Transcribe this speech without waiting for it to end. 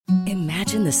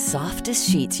Imagine the softest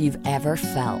sheets you've ever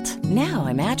felt. Now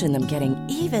imagine them getting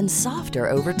even softer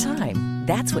over time.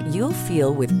 That's what you'll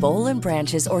feel with Boll &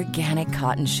 Branch's organic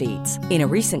cotton sheets. In a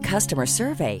recent customer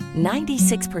survey,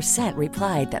 96%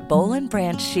 replied that Boll &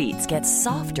 Branch sheets get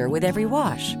softer with every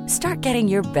wash. Start getting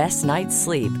your best night's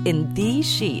sleep in these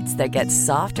sheets that get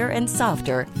softer and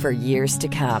softer for years to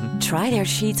come. Try their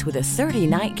sheets with a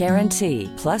 30-night guarantee.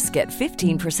 Plus, get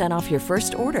 15% off your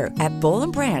first order at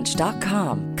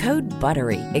bollandbranch.com. Code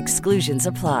BUTTERY. Exclusions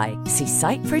apply. See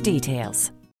site for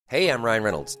details. Hey, I'm Ryan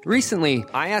Reynolds. Recently,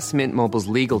 I asked Mint Mobile's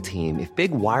legal team if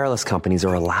big wireless companies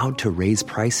are allowed to raise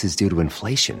prices due to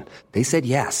inflation. They said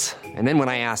yes. And then when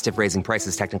I asked if raising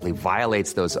prices technically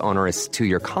violates those onerous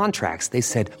 2-year contracts, they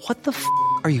said, "What the f***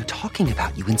 are you talking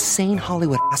about, you insane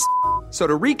Hollywood ass?" So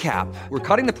to recap, we're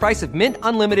cutting the price of Mint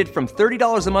Unlimited from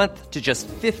 $30 a month to just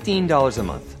 $15 a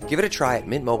month. Give it a try at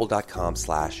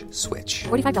mintmobile.com/switch.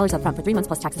 $45 up front for 3 months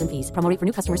plus taxes and fees. Promo rate for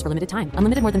new customers for limited time.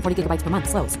 Unlimited more than 40 gigabytes per month.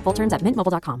 Slows full terms at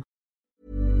mintmobile.com.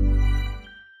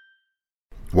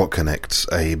 What connects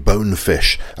a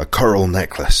bonefish, a coral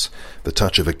necklace, the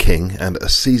touch of a king, and a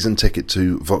season ticket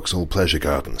to Vauxhall Pleasure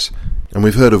Gardens? And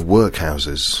we've heard of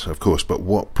workhouses, of course, but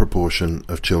what proportion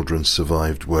of children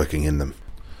survived working in them?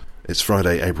 It's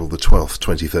Friday, April the 12th,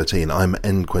 2013. I'm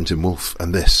N. Quentin Woolf,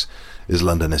 and this is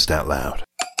Londonist Out Loud.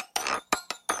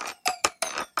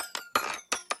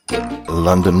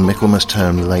 London, Michaelmas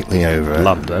Town lately over.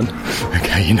 London?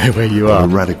 Okay, you know where you are. A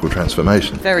radical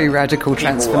transformation. Very radical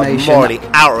transformation. People are morally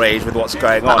outraged with what's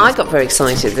going on. I got very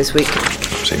excited this week.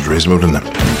 Seemed reasonable, didn't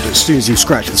it? As soon as you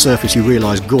scratch the surface, you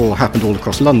realise gore happened all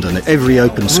across London. Every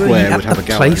open square would have a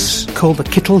gallery. Place called the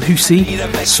Kittle Hoosey.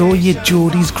 Saw your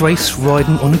Geordie's Grace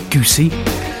riding on a goosey.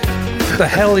 What the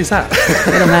hell is that?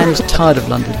 The man is tired of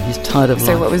London. He's tired of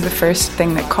London. So what was the first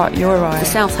thing that caught your eye? The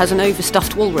South has an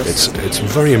overstuffed walrus. It's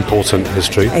very important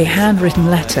history. A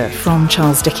handwritten letter from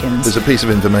Charles Dickens. There's a piece of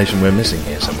information we're missing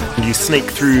here somewhere. You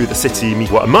snake through the city,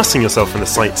 immersing yourself in the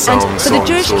sights, sounds, and for the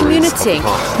Jewish community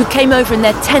who came over in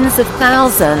their tens of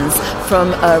thousands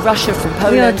from Russia, from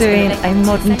Poland. We are doing a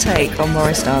modern take on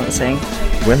Morris dancing.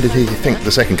 When did he think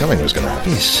the second coming was going to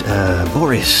happen? Yes,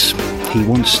 Boris. He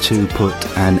wants to put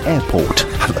an airport.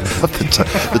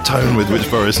 The tone with which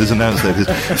Boris has announced that is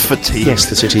fatigue. Yes,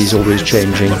 the city is always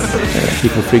changing.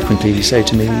 People frequently say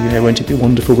to me, won't it be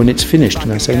wonderful when it's finished?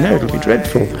 And I say, no, it'll be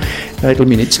dreadful. It'll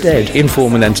mean it's dead.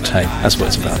 Inform and entertain. That's what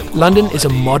it's about. London is a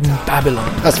modern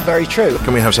Babylon. That's very true.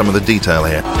 Can we have some of the detail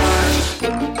here?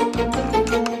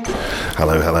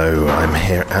 Hello, I'm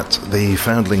here at the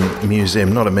Foundling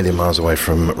Museum, not a million miles away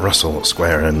from Russell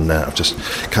Square, and I've just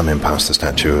come in past the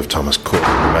statue of Thomas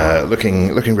Coram,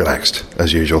 looking relaxed,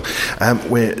 as usual.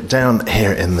 We're down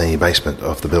here in the basement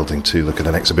of the building to look at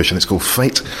an exhibition. It's called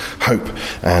Fate, Hope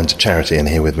and Charity, and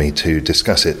here with me to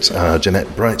discuss it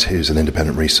Jeanette Bright, who's an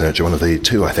independent researcher, one of the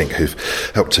two, I think, who've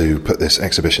helped to put this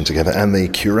exhibition together, and the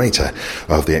curator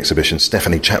of the exhibition,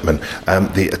 Stephanie Chapman.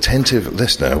 The attentive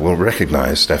listener will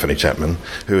recognise Stephanie Chapman,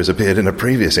 who has appeared in a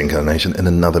previous incarnation in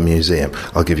another museum.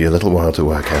 I'll give you a little while to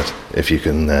work out if you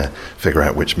can figure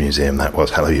out which museum that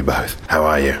was. Hello, you both. How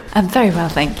are you? I'm very well,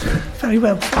 thank you. Very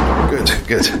well. Good.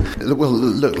 Well,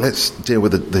 look, let's deal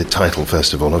with the title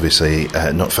first of all. Obviously,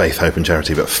 not Faith, Hope and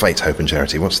Charity, but Fate, Hope and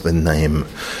Charity. What's the name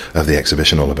of the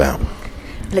exhibition all about?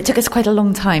 Well, it took us quite a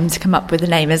long time to come up with a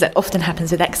name, as it often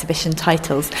happens with exhibition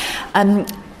titles.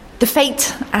 The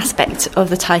fate aspect of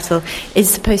the title is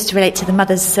supposed to relate to the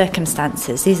mother's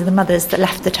circumstances. These are the mothers that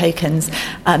left the tokens.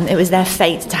 It was their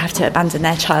fate to have to abandon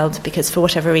their child because for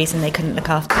whatever reason they couldn't look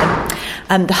after them.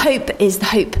 The hope is the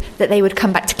hope that they would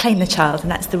come back to claim the child, and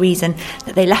that's the reason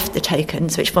that they left the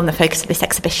tokens, which form the focus of this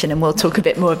exhibition, and we'll talk a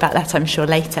bit more about that, I'm sure,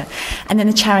 later. And then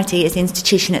the charity is the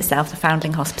institution itself, the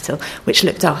Foundling Hospital, which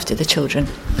looked after the children.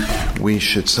 We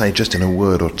should say just in a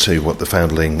word or two what the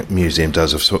Foundling Museum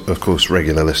does. Of course,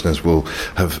 regular listeners will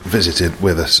have visited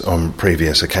with us on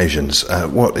previous occasions.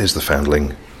 What is the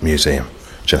Foundling Museum?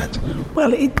 Jeanette?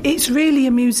 Well, it's really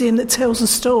a museum that tells a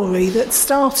story that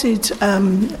started,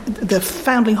 the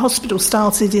Foundling Hospital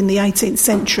started in the 18th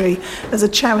century as a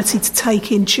charity to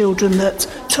take in children that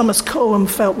Thomas Coram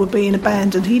felt were being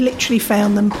abandoned. He literally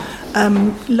found them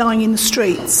lying in the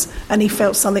streets, and he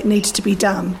felt something needed to be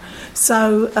done.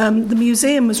 So the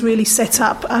museum was really set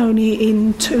up only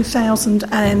in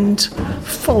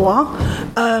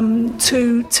 2004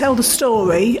 to tell the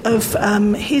story of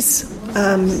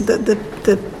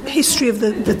the history of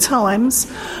the times.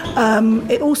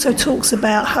 It also talks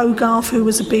about Hogarth, who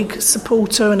was a big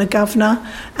supporter and a governor,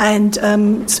 and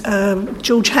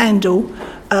George Handel,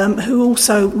 who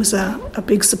also was a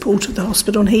big supporter of the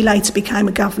hospital, and he later became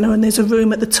a governor. And there's a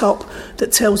room at the top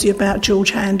that tells you about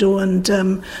George Handel and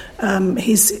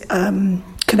his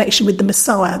connection with the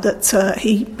Messiah that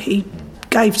he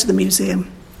gave to the museum.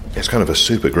 It's kind of a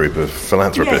super group of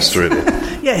philanthropists, really.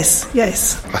 Yes.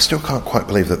 I still can't quite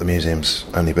believe that the museum's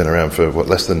only been around for,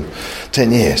 less than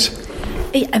 10 years.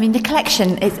 I mean, the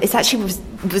collection it actually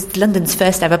was London's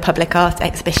first ever public art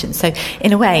exhibition. So,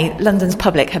 in a way, London's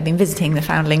public have been visiting the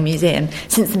Foundling Museum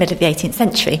since the middle of the 18th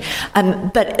century.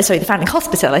 The Foundling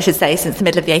Hospital, I should say, since the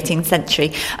middle of the 18th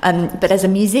century. But as a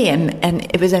museum,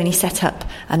 it was only set up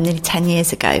nearly 10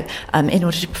 years ago in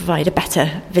order to provide a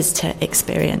better visitor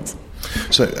experience.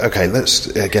 So, OK,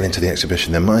 let's get into the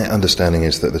exhibition then. My understanding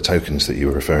is that the tokens that you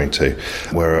were referring to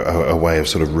were a way of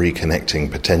sort of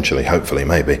reconnecting, potentially, hopefully,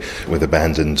 maybe, with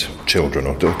abandoned children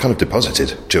or kind of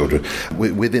deposited children.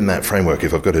 Within that framework,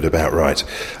 if I've got it about right,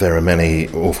 there are many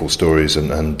awful stories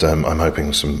and I'm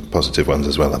hoping some positive ones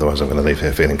as well, otherwise I'm going to leave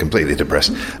here feeling completely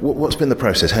depressed. What's been the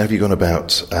process? How have you gone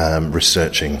about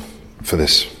researching for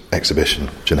this exhibition,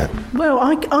 Jeanette? Well,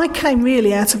 I came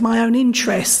really out of my own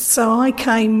interest, so I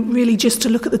came really just to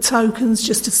look at the tokens,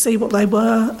 just to see what they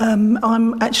were.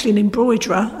 I'm actually an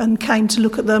embroiderer and came to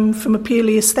look at them from a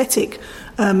purely aesthetic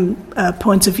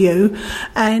point of view,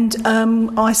 and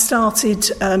I started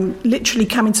literally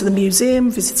coming to the museum,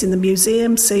 visiting the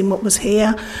museum, seeing what was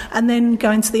here, and then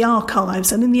going to the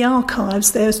archives. And in the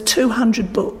archives there's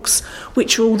 200 books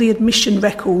which are all the admission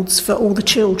records for all the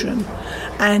children.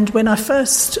 And when I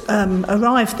first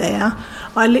arrived there,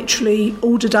 I literally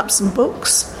ordered up some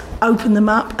books, opened them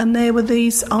up, and there were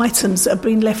these items that had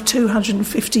been left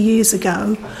 250 years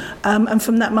ago, and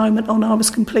from that moment on I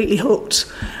was completely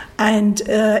hooked. And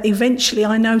eventually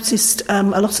I noticed a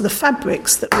lot of the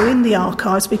fabrics that were in the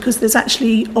archives, because there's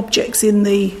actually objects in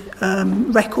the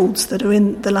records that are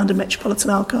in the London Metropolitan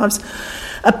Archives,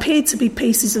 appeared to be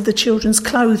pieces of the children's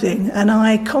clothing. And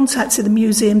I contacted the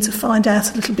museum to find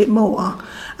out a little bit more,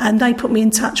 and they put me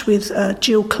in touch with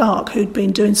Jill Clark, who'd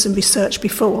been doing some research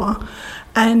before.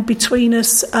 And between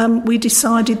us, we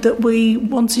decided that we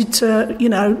wanted to,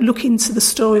 look into the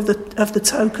story of the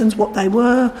tokens, what they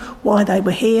were, why they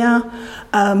were here,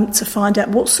 to find out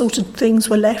what sort of things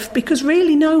were left, because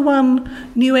really no one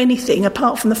knew anything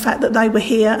apart from the fact that they were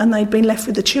here and they'd been left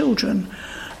with the children.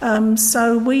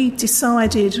 So we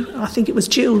decided, I think it was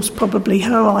Jill's probably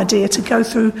her idea, to go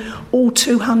through all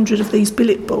 200 of these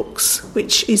billet books,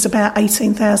 which is about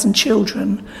 18,000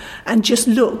 children, and just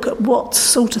look at what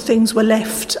sort of things were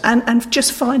left and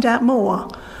just find out more.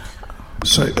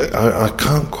 So I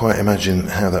can't quite imagine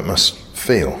how that must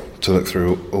feel, to look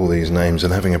through all these names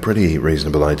and having a pretty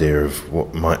reasonable idea of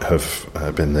what might have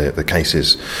been the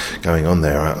cases going on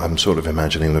there. I'm sort of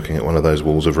imagining looking at one of those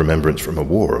walls of remembrance from a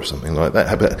war or something like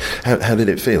that. How did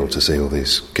it feel to see all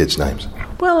these kids' names?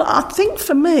 Well, I think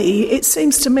for me, it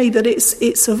seems to me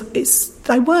that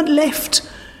they weren't left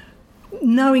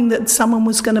knowing that someone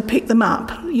was going to pick them up.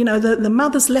 The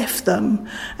mothers left them,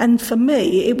 and for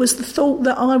me it was the thought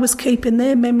that I was keeping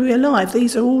their memory alive.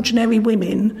 These are ordinary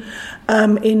women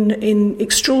in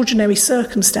extraordinary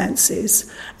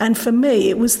circumstances, and for me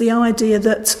it was the idea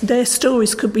that their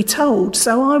stories could be told.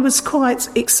 So I was quite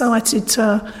excited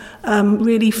to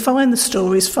really find the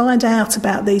stories, find out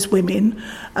about these women,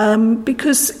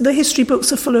 because the history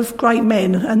books are full of great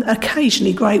men and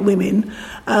occasionally great women,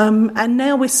 and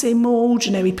now we're seeing more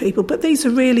ordinary people, but these are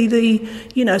really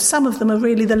some of them are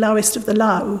really the lowest of the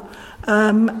low.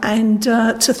 And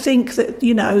to think that,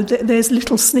 there's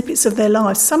little snippets of their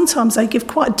lives. Sometimes they give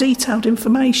quite detailed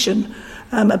information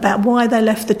about why they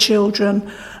left the children,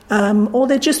 or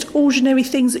they're just ordinary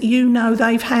things that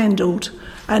they've handled.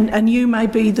 And you may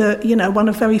be one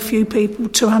of very few people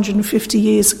 250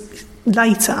 years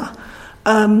later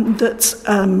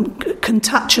that can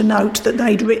touch a note that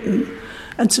they'd written.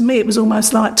 And to me it was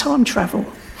almost like time travel.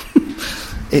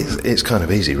 It's kind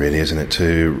of easy, really, isn't it,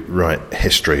 to write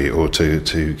history or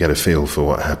to get a feel for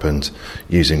what happened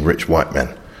using rich white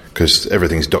men, because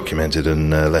everything's documented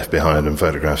and left behind and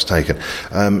photographs taken.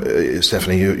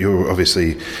 Stephanie, you're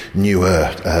obviously newer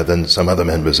than some other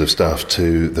members of staff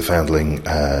to the Foundling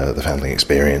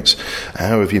experience.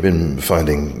 How have you been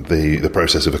finding the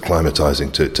process of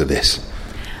acclimatising to this?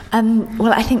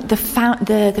 Well, I think the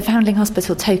Foundling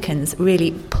Hospital tokens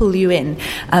really pull you in.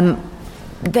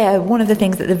 They're one of the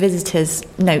things that the visitors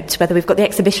note, whether we've got the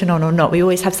exhibition on or not. We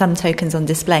always have some tokens on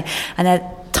display, and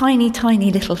tiny,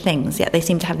 tiny little things, yet they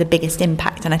seem to have the biggest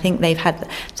impact. And I think they've had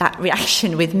that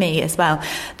reaction with me as well.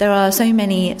 There are so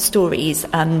many stories,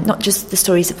 not just the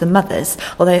stories of the mothers,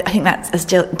 although I think that, as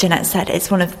Jeanette said, it's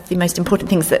one of the most important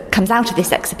things that comes out of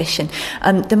this exhibition.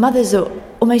 The mothers are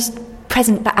almost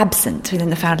present but absent within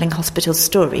the Foundling Hospital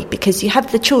story, because you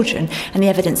have the children and the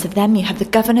evidence of them, you have the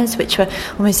governors, which were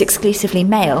almost exclusively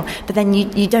male, but then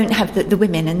you don't have the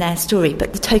women and their story,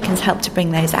 but the tokens help to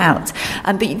bring those out.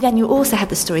 But then you also have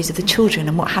the stories of the children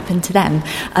and what happened to them,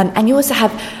 and you also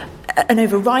have an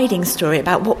overriding story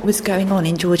about what was going on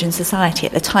in Georgian society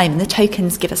at the time, and the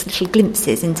tokens give us little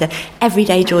glimpses into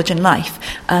everyday Georgian life.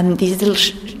 These little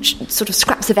sort of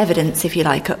scraps of evidence, if you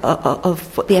like,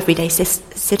 of what the everyday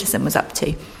citizen was up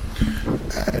to.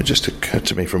 It just occurred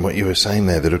to me from what you were saying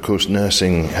there that, of course,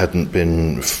 nursing hadn't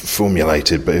been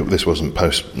formulated, but this wasn't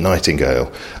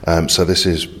post-Nightingale, so this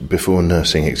is before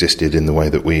nursing existed in the way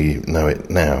that we know it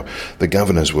now. The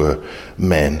governors were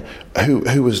men.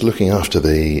 Who was looking after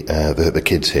the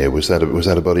kids here? Was that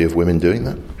a body of women doing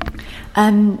that?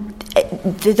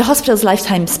 The hospital's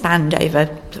lifetime spanned over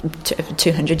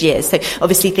 200 years, so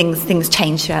obviously things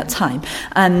changed throughout time.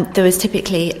 There was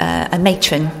typically a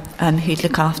matron who'd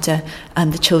look after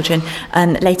the children.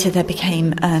 Later there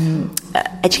became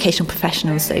educational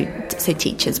professionals, so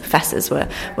teachers, professors were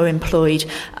employed,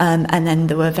 and then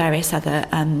there were various other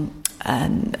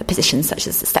positions such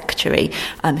as the secretary,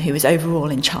 who was overall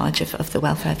in charge of the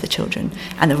welfare of the children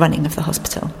and the running of the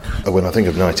hospital. When I think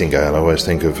of Nightingale, I always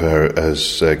think of her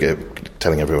as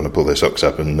telling everyone to pull their socks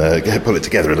up and pull it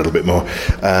together a little bit more.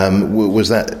 Was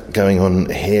that going on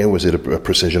here? Was it a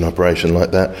precision operation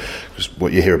like that? Because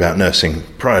what you hear about nursing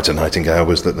prior to Nightingale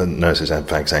was that the nurses had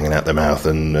fags hanging out their mouth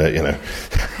and,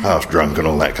 half drunk and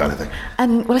all that kind of thing.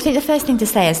 Well, I think the first thing to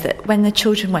say is that when the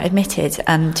children were admitted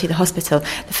to the hospital,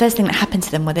 the first thing that happened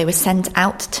to them was they were sent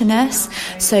out to nurse.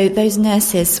 So those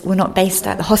nurses were not based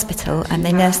at the hospital, and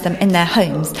they nursed them in their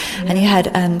homes. And you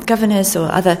had governors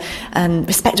or other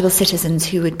respectable citizens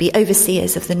who would be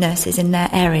overseers of the nurses in their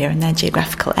area, in their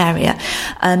geographical area.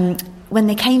 When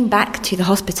they came back to the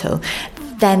hospital,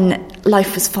 then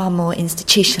life was far more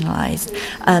institutionalised.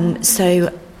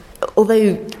 So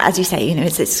although, as you say,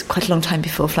 it's quite a long time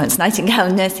before Florence Nightingale,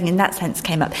 and nursing in that sense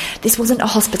came up. This wasn't a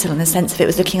hospital in the sense of it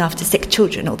was looking after sick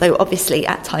children, although obviously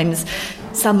at times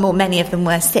some or many of them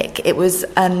were sick. It was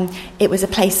a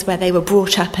place where they were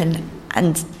brought up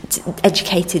and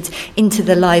educated into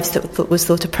the lives that was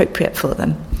thought appropriate for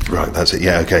them. Right, that's it.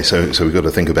 Yeah, okay, so we've got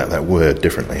to think about that word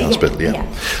differently, hospital,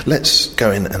 yeah. Let's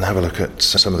go in and have a look at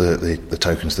some of the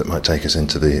tokens that might take us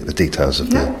into the details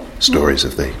of the stories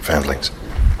of the foundlings.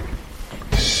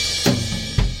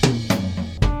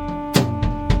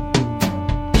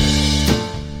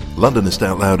 Londonist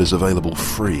Out Loud is available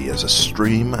free as a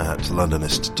stream at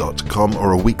londonist.com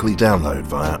or a weekly download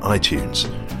via iTunes.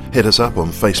 Hit us up on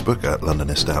Facebook at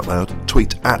Londonist Out Loud,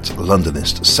 tweet at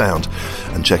Londonist Sound,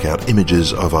 and check out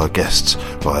images of our guests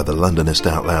via the Londonist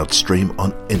Out Loud stream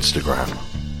on Instagram.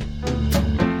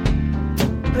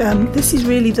 This is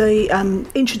really the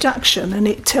introduction, and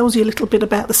it tells you a little bit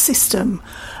about the system.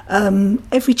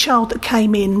 Every child that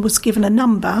came in was given a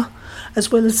number,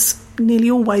 as well as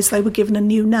nearly always they were given a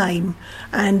new name.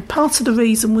 And part of the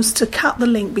reason was to cut the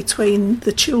link between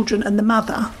the children and the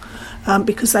mother,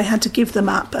 because they had to give them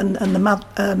up, and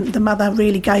the mother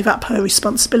really gave up her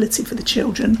responsibility for the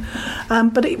children.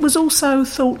 But it was also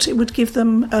thought it would give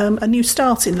them a new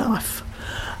start in life.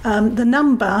 The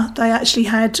number they actually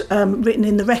had written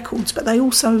in the records, but they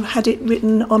also had it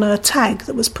written on a tag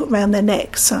that was put around their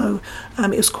neck, so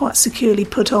it was quite securely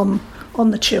put on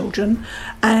the children.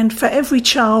 And for every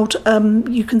child,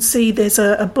 you can see there's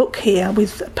a book here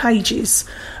with pages,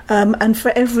 and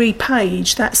for every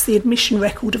page that's the admission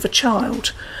record of a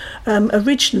child.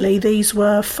 Originally these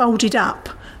were folded up.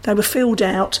 They were filled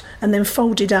out and then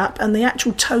folded up, and the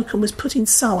actual token was put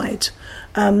inside.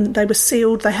 They were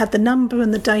sealed. They had the number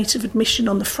and the date of admission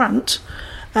on the front,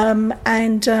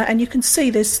 and you can see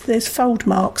there's fold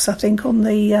marks, I think, on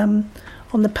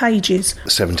the pages.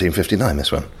 1759,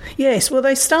 this one. Yes, well,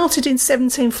 they started in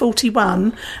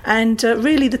 1741, and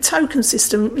really the token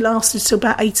system lasted till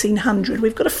about 1800.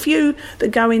 We've got a few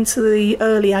that go into the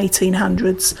early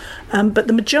 1800s, but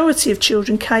the majority of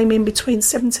children came in between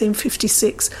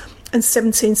 1756 and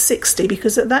 1760,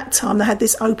 because at that time they had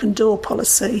this open door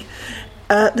policy.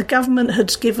 the government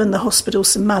had given the hospital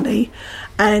some money,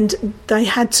 and they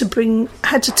had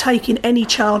to take in any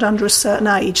child under a certain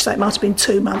age. So it might have been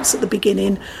 2 months at the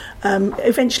beginning.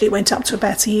 Eventually it went up to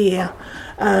about a year.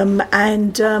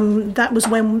 That was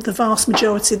when the vast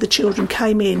majority of the children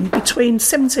came in. Between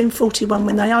 1741,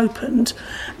 when they opened,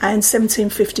 and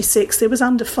 1756, there was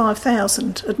under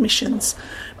 5,000 admissions.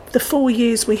 The 4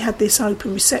 years we had this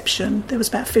open reception, there was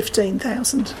about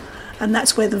 15,000. And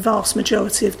that's where the vast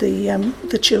majority of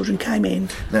the children came in.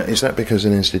 Now, is that because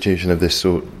an institution of this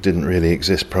sort didn't really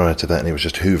exist prior to that, and it was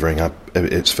just hoovering up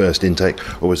its first intake,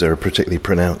 or was there a particularly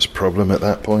pronounced problem at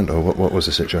that point, or what was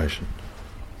the situation?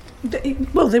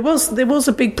 Well, there was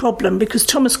a big problem, because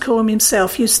Thomas Coram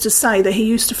himself used to say that he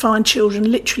used to find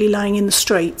children literally laying in the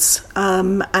streets,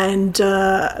 and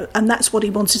that's what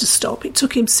he wanted to stop. It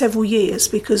took him several years,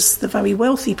 because the very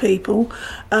wealthy people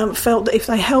felt that if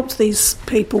they helped these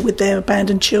people with their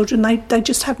abandoned children, they'd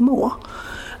just have more.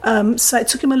 So it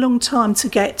took him a long time to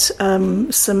get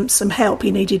some help. He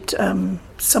needed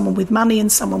someone with money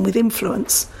and someone with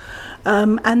influence.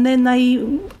 And then they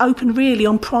opened really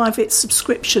on private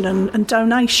subscription and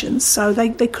donations, so they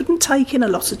couldn't take in a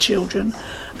lot of children,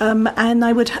 and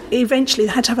they would eventually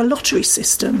had to have a lottery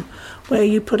system where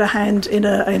you put a hand in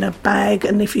a bag,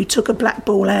 and if you took a black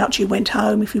ball out, you went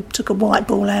home. If you took a white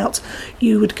ball out,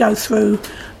 you would go through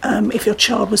if your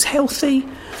child was healthy,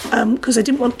 because they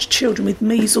didn't want children with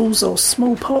measles or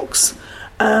smallpox.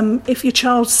 If your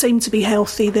child seemed to be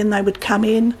healthy, then they would come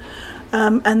in.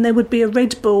 And there would be a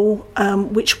red ball,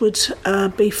 which would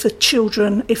be for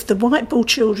children. If the white ball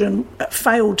children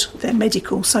failed their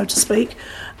medical, so to speak,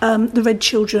 the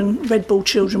red ball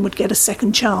children would get a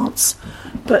second chance.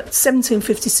 But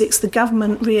 1756, the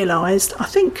government realised, I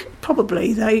think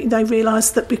probably they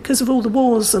realised that because of all the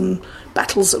wars and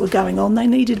battles that were going on, they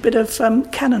needed a bit of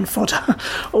cannon fodder,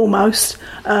 almost,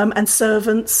 and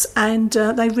servants, and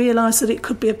they realised that it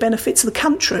could be a benefit to the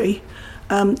country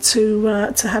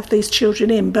to have these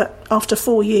children in. But after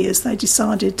 4 years, they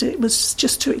decided it was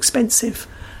just too expensive,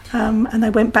 and they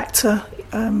went back to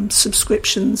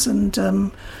subscriptions and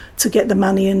to get the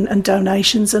money and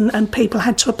donations, and people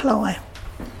had to apply.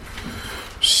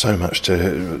 So much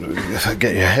to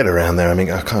get your head around there. I mean,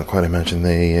 I can't quite imagine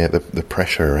the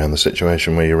pressure around the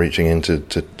situation where you're reaching in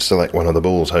to select one of the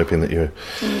balls, hoping that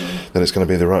that it's going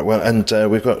to be the right one. And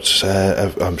we've got,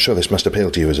 I'm sure this must appeal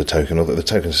to you as a token, although the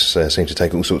tokens seem to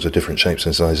take all sorts of different shapes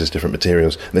and sizes, different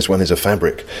materials. And this one is a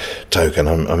fabric token.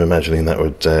 I'm imagining that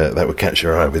would catch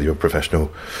your eye with your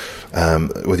professional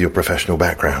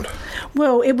background.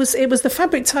 Well, it was the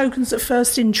fabric tokens that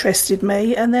first interested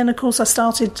me, and then of course I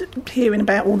started hearing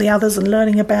about all the others and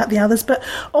learning about the others. But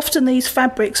often these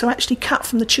fabrics are actually cut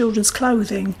from the children's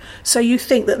clothing, so you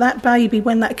think that baby,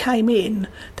 when that came in,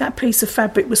 that piece of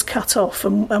fabric was cut off.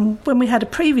 And when we had a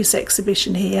previous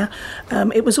exhibition here,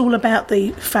 it was all about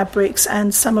the fabrics,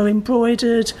 and some are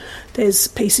embroidered. There's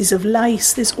pieces of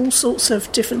lace. There's all sorts of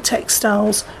different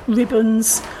textiles,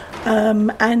 ribbons.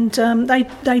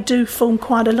 They do form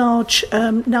quite a large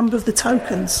number of the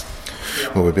tokens.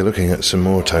 Well, we'll be looking at some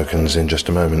more tokens in just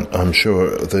a moment. I'm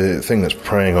sure the thing that's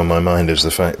preying on my mind is the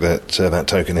fact that that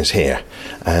token is here.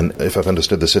 And if I've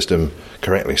understood the system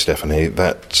correctly, Stephanie,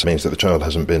 that means that the child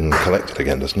hasn't been collected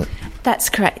again, doesn't it? That's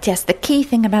correct, yes. The key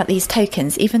thing about these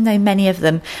tokens, even though many of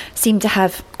them seem to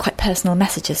have quite personal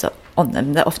messages on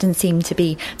them that often seem to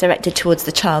be directed towards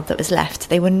the child that was left,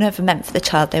 they were never meant for the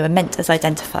child. They were meant as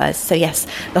identifiers. So yes,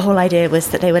 the whole idea was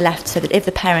that they were left so that if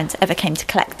the parents ever came to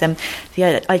collect them,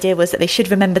 the idea was that they should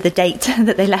remember the date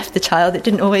that they left the child. It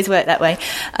didn't always work that way,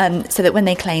 so that when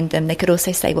they claimed them, they could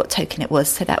also say what token it was,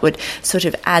 so that would sort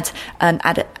of add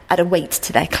a weight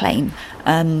to their claim.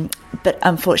 But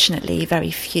unfortunately,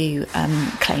 very few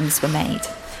claims were made.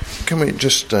 Can we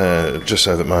just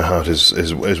so that my heart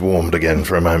is warmed again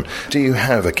for a moment, do you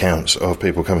have accounts of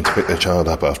people coming to pick their child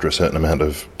up after a certain amount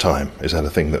of time? Is that a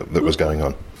thing that was going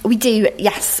on? We do,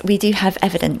 yes. We do have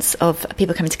evidence of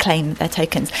people coming to claim their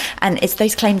tokens, and it's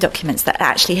those claim documents that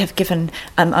actually have given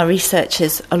our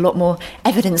researchers a lot more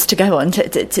evidence to go on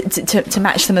to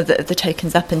match some of the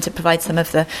tokens up and to provide some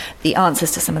of the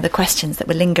answers to some of the questions that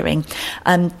were lingering.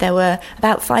 There were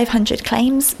about 500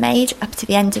 claims made up to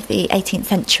the end of the 18th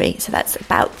century, so that's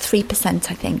about 3%,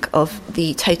 I think, of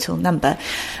the total number.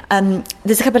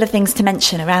 There's a couple of things to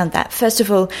mention around that. First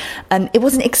of all, it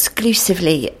wasn't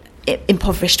exclusively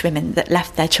impoverished women that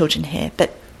left their children here,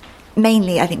 but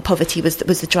mainly I think poverty was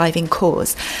the driving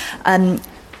cause, and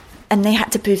they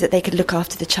had to prove that they could look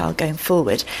after the child going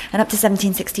forward. And up to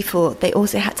 1764 they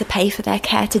also had to pay for their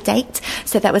care to date,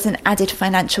 so that was an added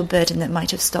financial burden that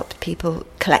might have stopped people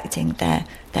collecting their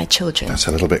children. That's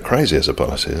a little bit crazy as a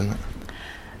policy, isn't it?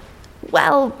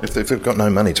 Well, if they've got no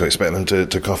money to expect them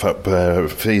to cough up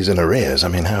fees in arrears, I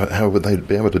mean, how would they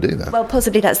be able to do that? Well,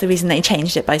 possibly that's the reason they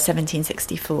changed it by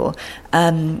 1764.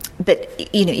 But,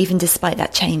 even despite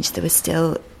that change, there was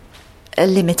still a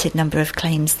limited number of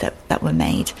claims that were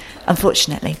made,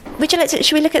 unfortunately.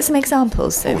 Should we look at some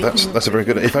examples? That's a very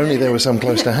good... If only there was some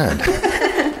close to hand.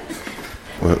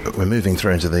 We're moving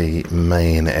through into the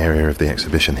main area of the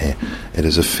exhibition here. It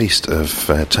is a feast of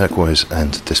turquoise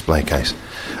and display case.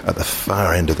 At the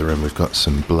far end of the room, we've got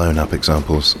some blown-up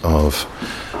examples of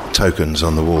tokens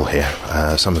on the wall here.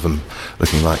 Some of them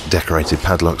looking like decorated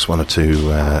padlocks, one or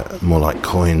two more like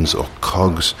coins or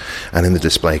cogs. And in the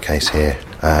display case here,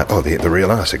 the real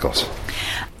icicles.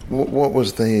 What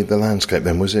was the landscape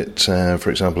then? Was it, for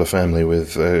example, a family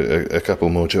with a couple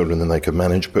more children than they could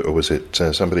manage, or was it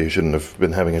somebody who shouldn't have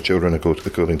been having a children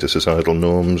according to societal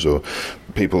norms, or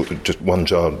people, just one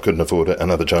child couldn't afford it,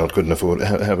 another child couldn't afford it?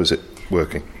 How was it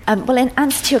working? Well, in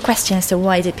answer to your question as to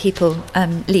why did people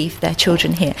leave their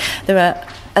children here, there are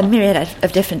a myriad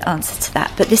of different answers to that,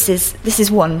 but this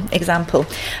is one example.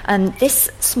 This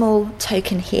small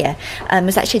token here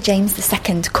was actually a James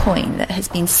II coin that has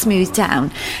been smoothed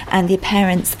down, and the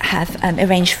parents have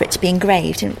arranged for it to be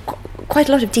engraved in quite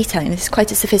a lot of detail. This is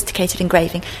quite a sophisticated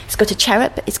engraving. It's got a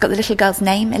cherub, it's got the little girl's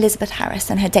name, Elizabeth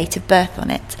Harris, and her date of birth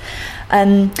on it.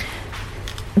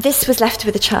 This was left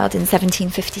with the child in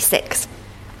 1756.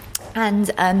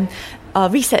 And our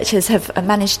researchers have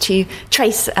managed to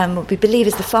trace what we believe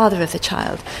is the father of the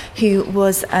child, who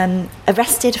was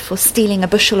arrested for stealing a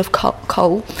bushel of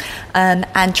coal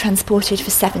and transported for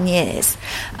 7 years.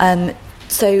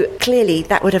 So clearly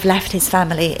that would have left his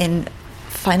family in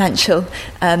financial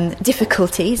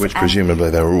difficulties. Which presumably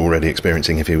they were already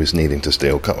experiencing if he was needing to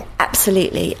steal coal.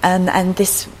 Absolutely. And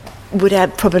this would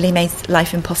have probably made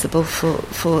life impossible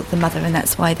for the mother, and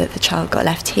that's why the child got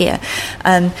left here.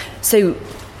 So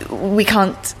we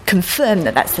can't confirm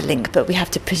that that's the link, but we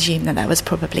have to presume that was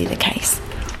probably the case.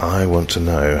 I want to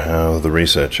know how the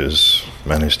researchers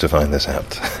managed to find this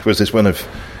out. Was this one of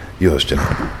yours, Jim?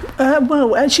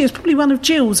 Well, actually, it's probably one of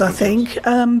Jill's, I think.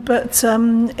 But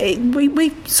we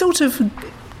sort of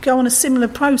go on a similar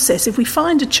process. If we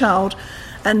find a child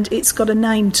and it's got a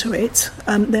name to it,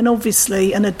 then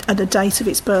obviously, and a date of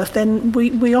its birth, then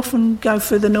we often go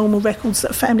through the normal records that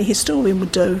a family historian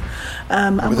would do.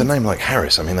 With a name like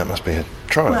Harris, I mean, that must be a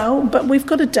trial. Well, but we've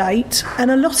got a date, and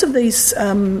a lot of these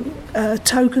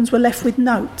tokens were left with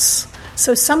notes.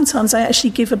 So sometimes they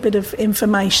actually give a bit of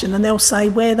information, and they'll say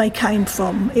where they came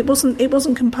from. It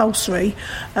wasn't compulsory.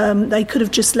 They could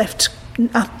have just left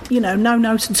no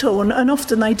note at all, and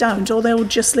often they don't, or they'll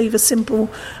just leave a simple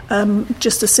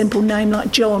name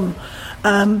like John.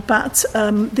 But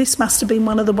this must have been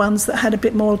one of the ones that had a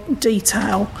bit more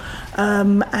detail.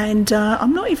 And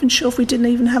I'm not even sure if we didn't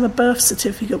even have a birth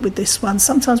certificate with this one.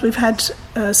 Sometimes we've had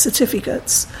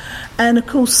certificates, and of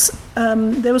course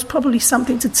there was probably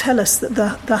something to tell us that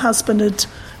the husband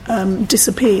had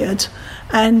disappeared.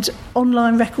 And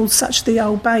online records such as the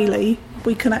Old Bailey,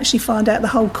 we can actually find out the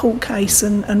whole court case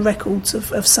and records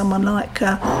of someone like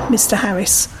Mr.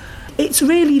 Harris. It's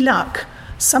really luck.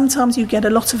 Sometimes you get a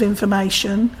lot of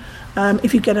information.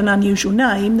 If you get an unusual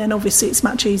name, then obviously it's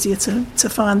much easier to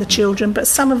find the children. But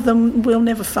some of them we'll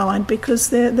never find because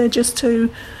they're just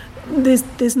too...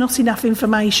 There's not enough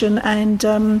information, and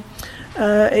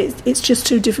it's just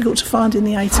too difficult to find in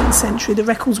the 18th century. The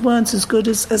records weren't as good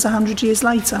as 100 years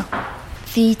later.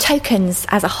 The tokens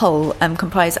as a whole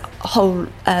comprise a whole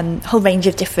range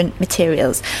of different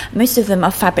materials. Most of them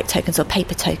are fabric tokens or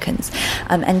paper tokens.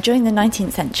 And during the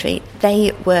 19th century,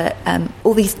 they were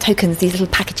all these tokens, these little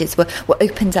packages were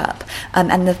opened up,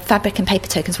 and the fabric and paper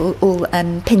tokens were all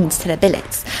pinned to their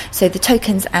billets. So the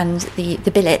tokens and the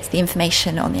billets, the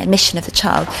information on the admission of the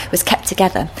child, was kept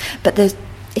together. But the,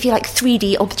 if you like,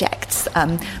 3D objects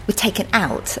were taken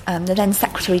out. The then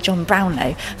Secretary John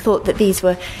Brownlow thought that these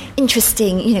were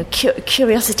interesting,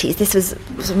 curiosities. This was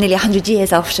sort of nearly 100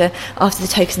 years after the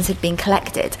tokens had been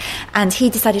collected, and he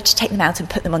decided to take them out and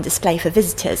put them on display for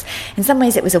visitors. In some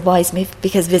ways, it was a wise move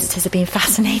because visitors have been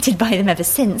fascinated by them ever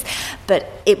since. But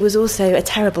it was also a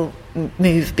terrible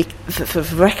move for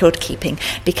record keeping,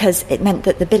 because it meant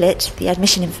that the billet, the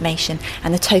admission information,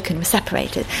 and the token were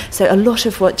separated. So a lot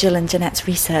of what Jill and Jeanette's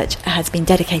research has been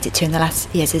dedicated to in the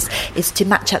last years is to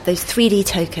match up those 3D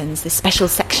tokens, this special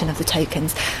section of the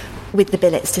tokens, with the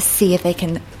billets to see if they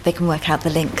can work out the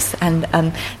links. And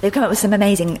they've come up with some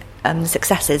amazing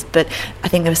successes, but I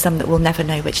think there are some that will never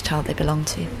know which child they belong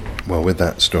to. Well, with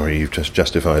that story, you've just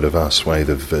justified a vast swathe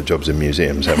of jobs in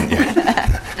museums, haven't you?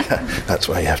 That's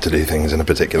why you have to do things in a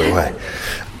particular way.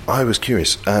 I was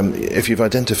curious, if you've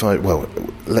identified, well,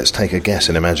 let's take a guess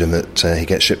and imagine that he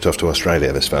gets shipped off to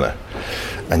Australia, this fella,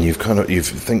 and you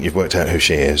think you've worked out who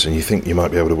she is, and you think you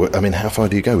might be able to work. I mean, how far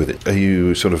do you go with it? Are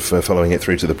you sort of following it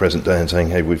through to the present day and saying,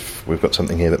 hey, we've got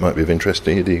something here that might be of interest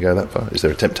to you? Do you go that far? Is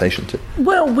there a temptation to?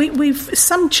 Well, we've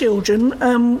some children,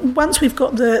 once we've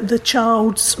got the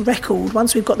child's record,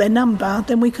 once we've got their number,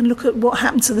 then we can look at what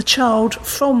happened to the child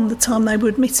from the time they were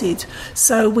admitted.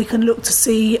 So we can look to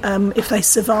see if they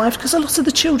survived, because a lot of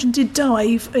the children did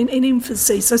die in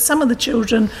infancy. So some of the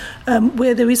children,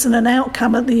 where there isn't an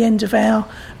outcome at the end of our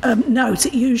note,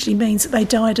 it usually means that they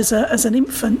died as an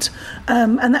infant,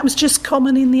 and that was just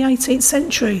common in the 18th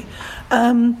century.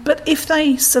 But if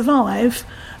they survive,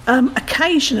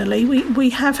 occasionally we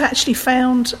have actually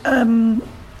found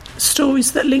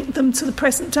stories that link them to the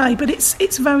present day, but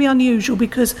it's very unusual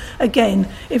because, again,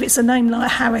 if it's a name like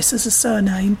Harris as a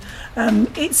surname,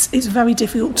 it's very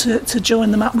difficult to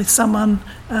join them up with someone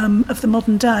of the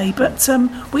modern day. But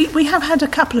we have had a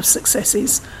couple of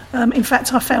successes. In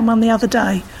fact, I found one the other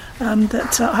day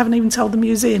that I haven't even told the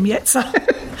museum yet, so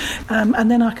and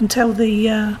then I can tell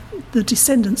the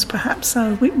descendants, perhaps.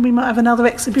 So we might have another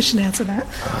exhibition out of that.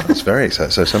 Oh, that's very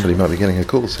exciting. So somebody might be getting a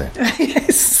call soon.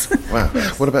 Yes. Wow.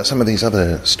 Yes. What about some of these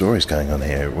other stories going on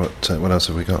here? What else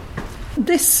have we got?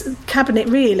 This cabinet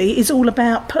really is all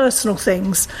about personal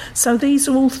things. So these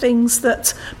are all things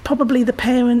that probably the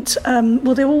parent,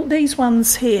 they're all, these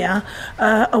ones here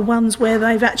are ones where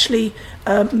they've actually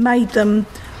made them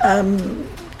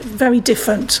very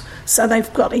different. So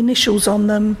they've got initials on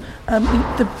them.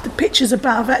 The pictures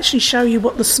above actually show you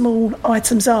what the small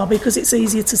items are because it's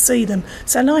easier to see them.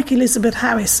 So like Elizabeth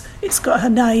Harris, it's got her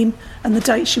name and the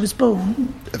date she was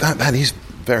born. That is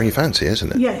very fancy,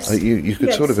 isn't it? Yes. You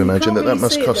could sort of imagine that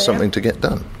must cost something to get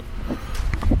done.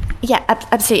 Yeah,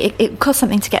 absolutely. It cost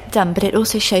something to get done, but it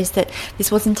also shows that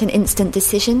this wasn't an instant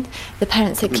decision. The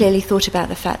parents had clearly thought about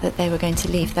the fact that they were going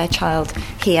to leave their child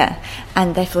here,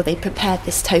 and therefore they prepared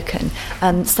this token.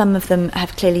 Some of them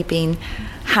have clearly been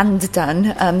hand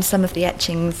done. Some of the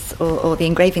etchings or the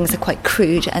engravings are quite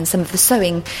crude, and some of the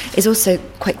sewing is also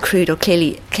quite crude or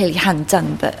clearly hand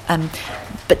done, but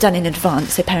done in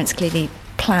advance. So parents clearly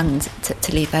planned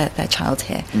to leave their child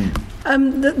here.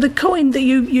 The coin that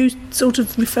you sort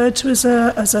of referred to as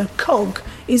a cog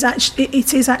is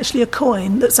actually a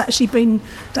coin that's actually been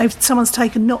someone's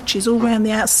taken notches all around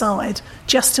the outside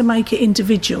just to make it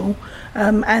individual,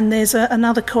 and there's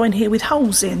another coin here with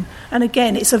holes in, and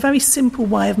again it's a very simple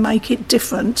way of making it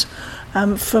different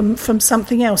from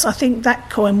something else. I think that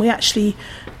coin we actually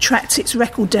tracked its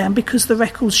record down because the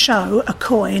records show a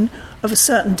coin of a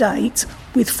certain date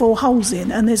with 4 holes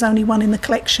in, and there's only one in the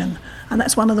collection, and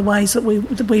that's one of the ways that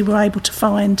we were able to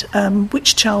find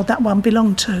which child that one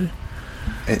belonged to.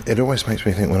 It always makes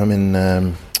me think when I'm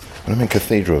in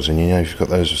cathedrals, and you've got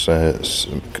those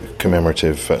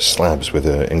commemorative slabs with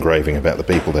an engraving about the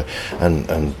people there,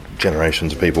 and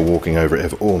generations of people walking over it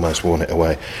have almost worn it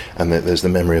away, and there's the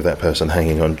memory of that person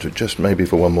hanging on to just maybe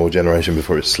for one more generation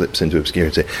before it slips into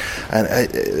obscurity. And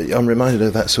I'm reminded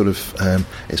of that sort of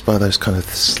it's by those kind of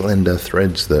slender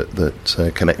threads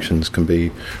that connections can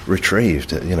be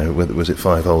retrieved. Was it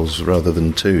 5 holes rather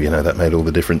than 2? That made all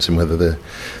the difference in whether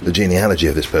the genealogy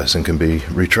of this person can be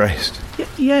retraced.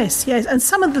 Yes, and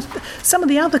some of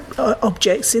the other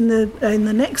objects in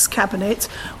the next cabinet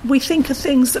we think are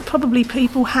things that probably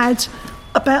people had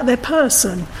about their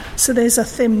person. So there's a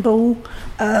thimble,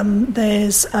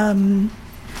 there's a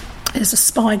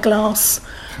spyglass,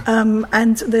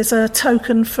 and there's a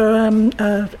token for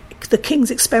the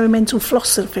King's Experimental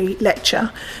Philosophy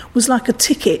lecture was like a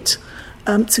ticket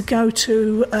to go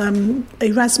to.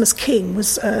 Erasmus King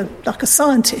was like a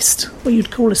scientist, what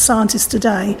you'd call a scientist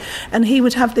today, and he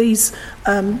would have these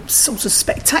sorts of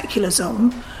spectaculars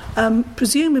on.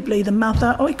 Presumably the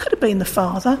mother, or it could have been the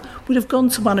father, would have gone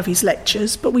to one of his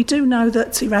lectures, but we do know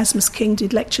that Erasmus King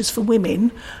did lectures for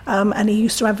women, and he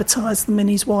used to advertise them in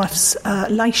his wife's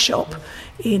lace shop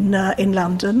in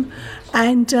London,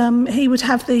 and he would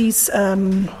have these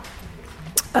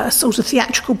sort of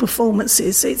theatrical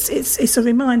performances. It's a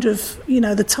reminder of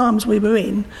the times we were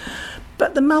in,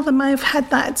 but the mother may have had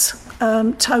that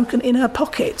token in her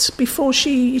pocket before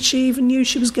she even knew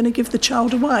she was going to give the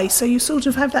child away. So you sort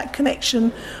of have that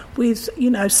connection with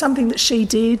something that she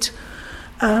did,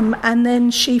 and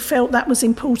then she felt that was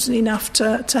important enough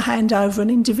to hand over and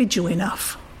individual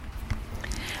enough.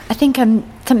 I think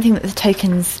something that the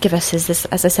tokens give us is this,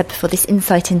 as I said before, this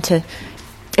insight into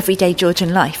everyday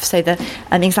Georgian life. So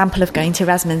an example of going to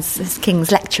Erasmus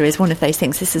King's lecture is one of those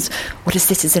things. This is what a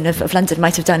citizen of London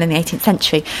might have done in the 18th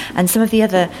century. And some of the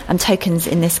other tokens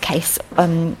in this case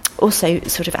also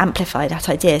sort of amplify that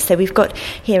idea. So we've got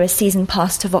here a season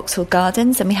pass to Vauxhall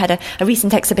Gardens, and we had a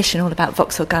recent exhibition all about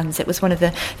Vauxhall Gardens. It was one of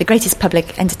the greatest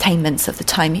public entertainments of the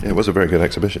time. It was a very good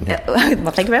exhibition. Yeah.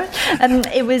 Well, thank you very much.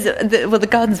 It was the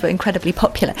gardens were incredibly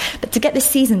popular, but to get this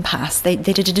season pass, they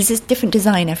did a different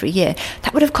design every year.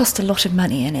 That would have cost a lot of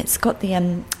money, and it's got the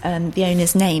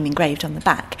owner's name engraved on the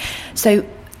back. So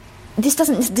this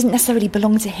didn't necessarily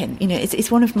belong to him.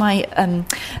 It's one of my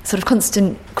sort of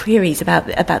constant queries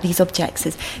about these objects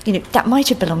is, that might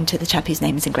have belonged to the chap whose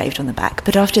name is engraved on the back,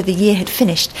 but after the year had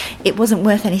finished, it wasn't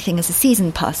worth anything as a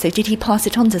season pass. So did he pass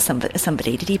it on to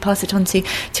somebody? Did he pass it on to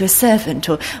a servant?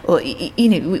 Or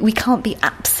we can't be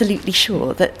absolutely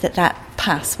sure that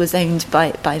pass was owned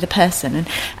by the person.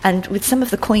 And with some of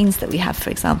the coins that we have, for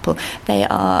example, they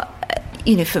are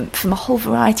from a whole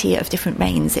variety of different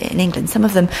reigns in England. Some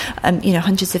of them,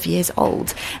 hundreds of years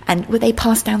old. And were they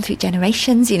passed down through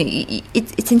generations?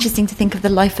 It's interesting to think of the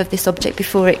life of this object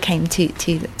before it came to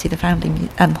the Foundling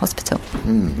Hospital.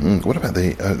 What about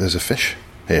there's a fish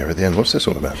here at the end? What's this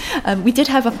all about? We did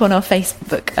have up on our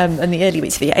Facebook in the early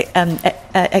weeks of the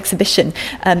exhibition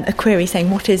a query saying,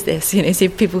 what is this? So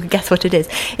people could guess what it is.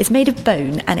 It's made of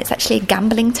bone, and it's actually a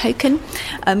gambling token.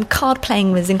 Card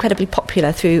playing was incredibly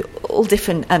popular through all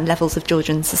different levels of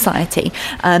Georgian society,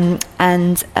 and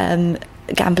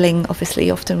gambling obviously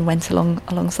often went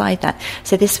alongside that.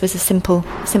 So this was a simple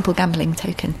gambling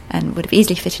token and would have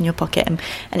easily fit in your pocket, and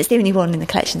it's the only one in the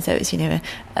collection, so it's a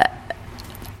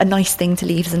nice thing to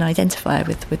leave as an identifier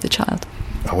with the child.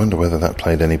 I wonder whether that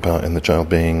played any part in the child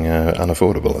being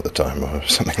unaffordable at the time or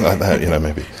something like that,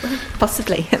 maybe.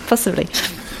 Possibly.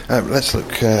 Let's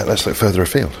look further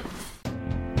afield.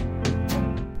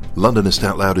 Londonist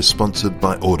Out Loud is sponsored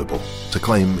by Audible. To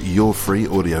claim your free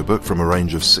audiobook from a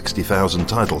range of 60,000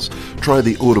 titles, try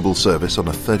the Audible service on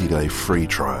a 30-day free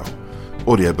trial.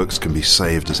 Audiobooks can be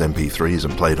saved as MP3s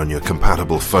and played on your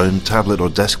compatible phone, tablet or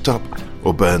desktop,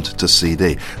 or burned to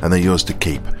CD, and they're yours to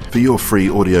keep. For your free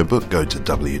audiobook, go to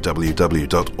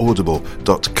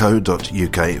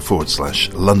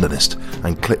www.audible.co.uk/Londonist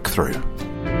and click through.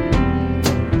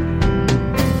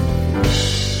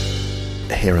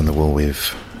 Here on the wall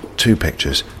we've two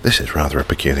pictures. This is rather a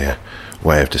peculiar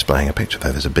way of displaying a picture,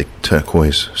 though. There's a big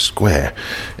turquoise square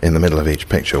in the middle of each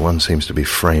picture. One seems to be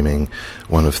framing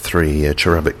one of three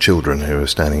cherubic children who are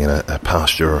standing in a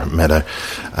pasture or a meadow,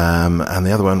 and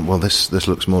the other one, well, this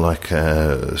looks more like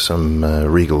some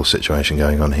regal situation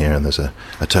going on here, and there's a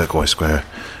turquoise square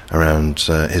around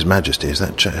His Majesty. Is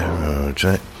that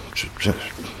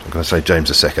I'm going to say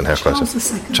James II. How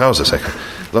close? Charles II.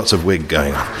 Lots of wig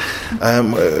going on.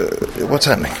 What's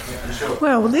happening?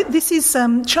 Well, this is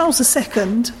Charles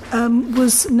II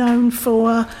was known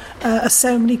for a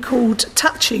ceremony called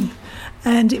touching,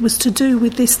 and it was to do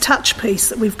with this touch piece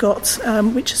that we've got,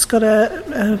 which has got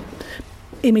a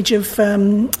image of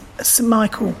St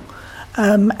Michael,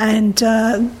 and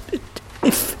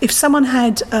if someone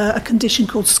had a condition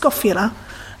called scrofula,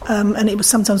 and it was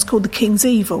sometimes called the King's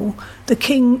Evil, the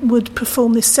King would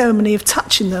perform this ceremony of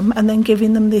touching them and then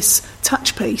giving them this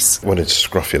touch piece. What did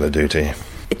scrofula do to you?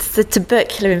 It's the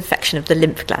tubercular infection of the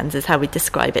lymph glands is how we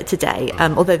describe it today,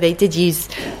 although they did use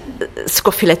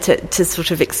scrofula to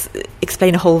sort of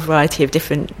explain a whole variety of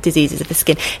different diseases of the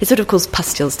skin. It sort of caused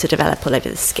pustules to develop all over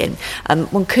the skin.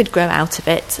 One could grow out of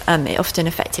it. It often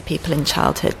affected people in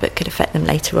childhood but could affect them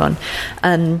later on.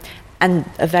 And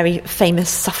a very famous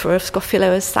sufferer of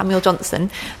scrofula was Samuel Johnson,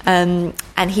 and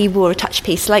he wore a touch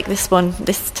piece like this one,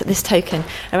 this token,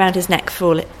 around his neck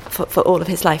for all of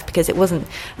his life, because it wasn't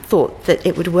thought that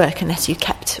it would work unless you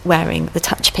kept wearing the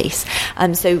touch piece.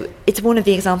 So it's one of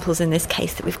the examples in this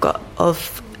case that we've got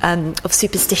of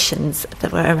superstitions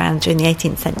that were around during the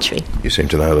 18th century. You seem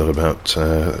to know a lot about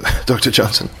Dr.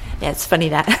 Johnson. Yeah, it's funny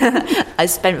that I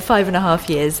spent 5.5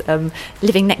 years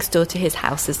living next door to his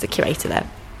house as the curator there.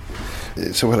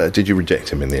 So did you reject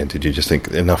him in the end? Did you just think,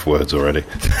 enough words already?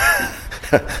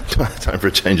 Time for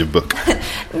a change of book.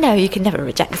 No, you can never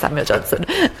reject Samuel Johnson,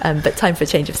 but time for a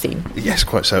change of scene. Yes,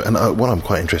 quite so. And what I'm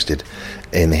quite interested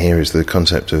in here is the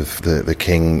concept of the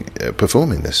king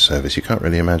performing this service. You can't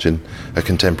really imagine a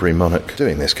contemporary monarch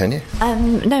doing this, can you?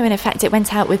 No, and in fact it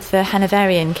went out with the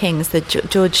Hanoverian kings.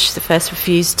 George I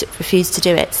refused to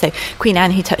do it. So Queen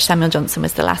Anne, who touched Samuel Johnson,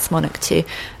 was the last monarch to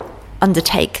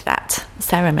undertake that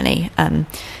ceremony.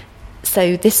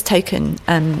 So this token,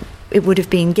 it would have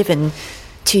been given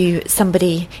to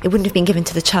somebody. It wouldn't have been given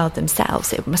to the child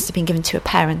themselves. It must have been given to a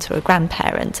parent or a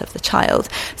grandparent of the child.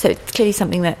 So it's clearly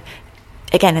something that,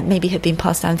 again, it maybe had been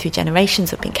passed down through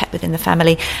generations or been kept within the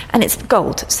family, and it's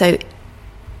gold. So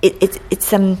it's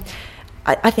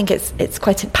I think it's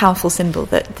quite a powerful symbol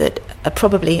that a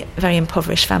probably very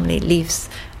impoverished family leaves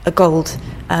a gold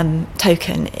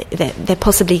token. They're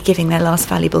possibly giving their last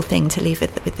valuable thing to leave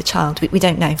with the child. We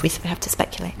don't know. We have to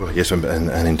speculate. Well, yes,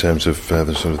 and in terms of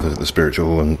the sort of the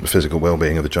spiritual and physical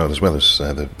well-being of the child, as well as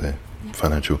the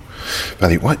financial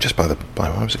value. Why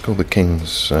was it called the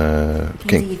King's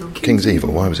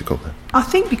Evil? Why was it called that? I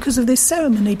think because of this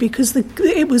ceremony, because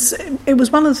it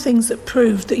was one of the things that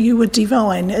proved that you were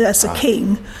divine as a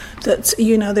king, that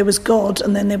there was God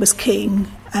and then there was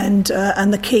king, and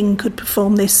the king could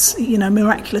perform this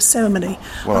miraculous ceremony.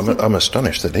 Well, I'm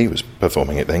astonished that he was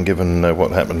performing it then, given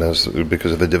what happened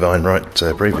because of the divine right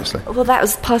previously. Well, that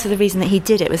was part of the reason that he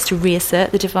did it, was to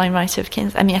reassert the divine right of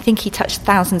kings. I mean, I think he touched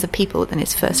thousands of people within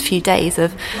his first few days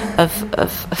of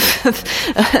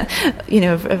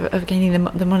gaining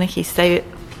the monarchy. So,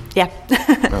 yeah.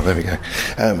 Oh, there we go.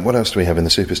 What else do we have in the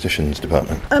superstitions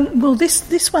department? Well,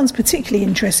 this one's particularly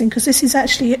interesting because this is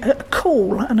actually a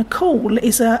caul, and a caul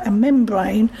is a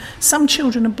membrane. Some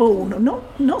children are born,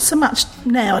 not so much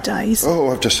nowadays. Oh,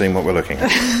 I've just seen what we're looking at.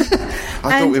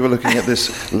 I thought we were looking at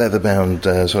this leather-bound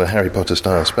sort of Harry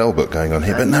Potter-style spell book going on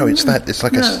here, but no, it's that. It's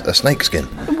like a snakeskin.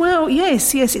 Well,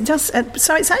 yes, it does.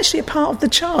 So it's actually a part of the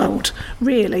child,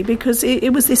 really, because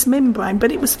it was this membrane,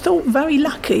 but it was thought very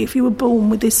lucky if you were born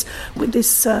with this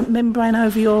membrane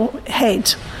over your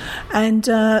head, and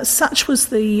such was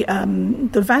the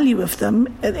value of them,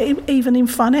 even in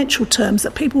financial terms,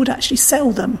 that people would actually sell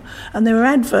them. And there were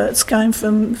adverts going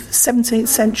from 17th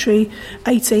century,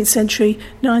 18th century,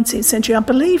 19th century. I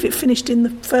believe it finished in the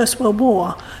First World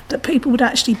War, that people would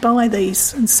actually buy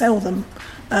these and sell them.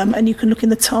 And you can look in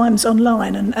the Times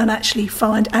online and actually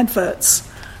find adverts.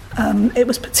 It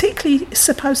was particularly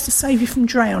supposed to save you from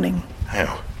drowning.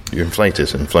 How? You inflate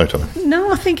it and float on it?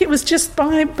 No, I think it was just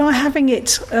by having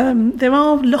it. There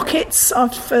are lockets.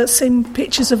 I've seen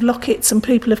pictures of lockets, and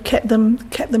people have kept them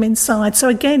inside. So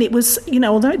again, it was,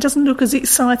 although it doesn't look as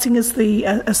exciting as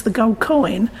the gold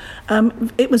coin,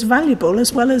 it was valuable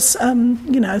as well as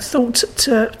thought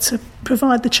to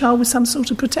provide the child with some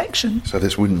sort of protection. So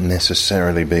this wouldn't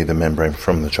necessarily be the membrane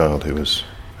from the child who was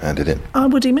handed in? I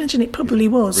would imagine it probably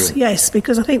was, really? Yes,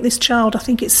 because I think this child,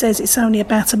 it says it's only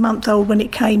about a month old when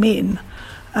it came in.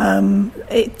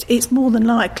 It's more than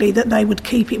likely that they would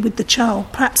keep it with the child,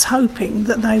 perhaps hoping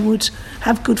that they would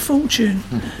have good fortune.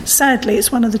 Sadly,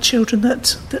 it's one of the children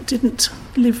that didn't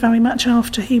live very much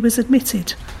after he was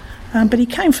admitted. But he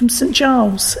came from St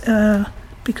Giles.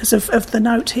 Because of the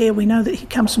note here, we know that he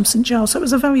comes from St Giles, so it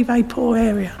was a very, very poor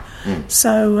area.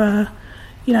 So...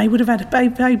 he would have had a very,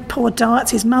 very poor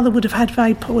diet. His mother would have had a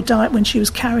very poor diet when she was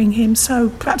carrying him. So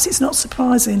perhaps it's not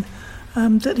surprising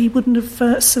that he wouldn't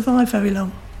have survived very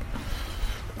long.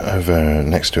 Over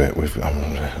next to it,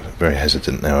 I'm very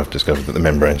hesitant now. I've discovered that the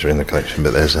membranes are in the collection,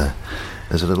 but there's a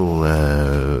little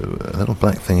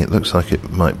black thing. It looks like it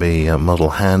might be a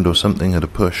model hand or something at a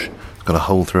push. It's got a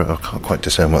hole through it. I can't quite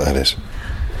discern what that is.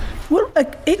 Well,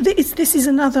 this is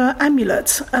another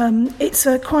amulet. It's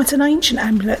quite an ancient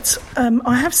amulet.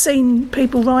 I have seen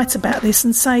people write about this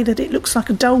and say that it looks like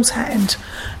a doll's hand.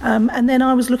 And then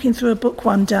I was looking through a book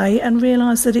one day and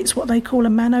realised that it's what they call a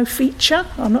manoficia.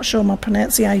 I'm not sure my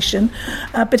pronunciation.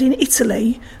 But in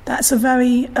Italy, that's a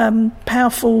very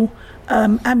powerful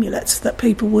amulets that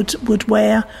people would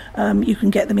wear. You can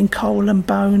get them in coal and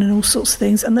bone and all sorts of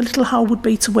things, and the little hole would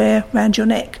be to wear around your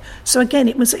neck. So again,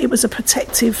 it was a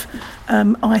protective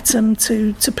item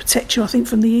to protect you, I think,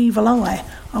 from the evil eye,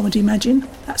 I would imagine,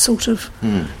 that sort of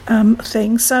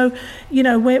thing. So,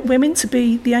 we're meant to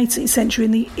be the 18th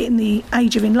century in the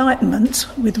age of enlightenment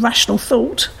with rational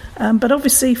thought. But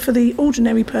obviously, for the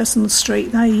ordinary person on the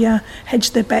street, they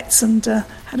hedged their bets and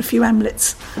had a few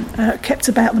amulets kept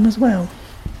about them as well.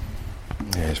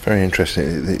 Yeah, it's very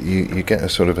interesting. You get a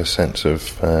sort of a sense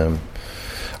of,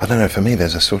 I don't know, for me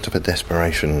there's a sort of a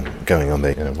desperation going on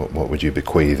there. What would you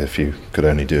bequeath if you could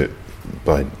only do it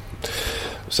by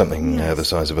something the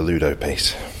size of a Ludo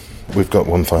piece? We've got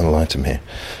one final item here,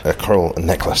 a coral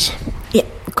necklace. Yeah,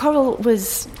 coral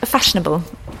was fashionable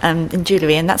in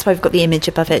jewellery, and that's why we've got the image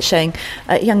above it showing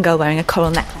a young girl wearing a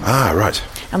coral necklace. Ah, right.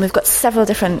 And we've got several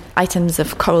different items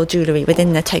of coral jewellery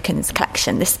within the tokens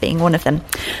collection, this being one of them.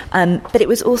 But it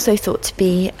was also thought to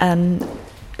be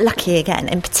lucky again.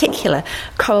 In particular,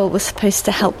 coral was supposed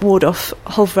to help ward off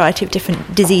a whole variety of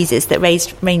different diseases that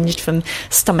ranged from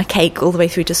stomachache all the way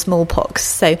through to smallpox.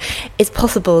 So it's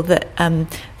possible that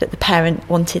the parent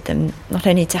wanted them not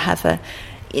only to have a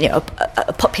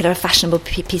popular, fashionable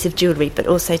piece of jewellery, but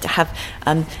also to have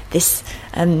this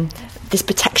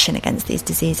protection against these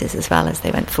diseases as well as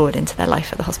they went forward into their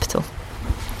life at the hospital.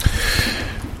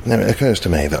 Now, it occurs to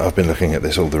me that I've been looking at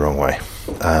this all the wrong way.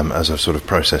 As I've sort of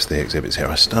processed the exhibits here,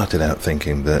 I started out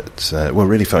thinking that we're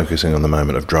really focusing on the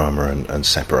moment of drama and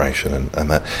separation and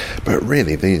that. But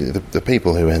really, the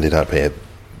people who ended up here,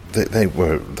 they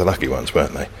were the lucky ones,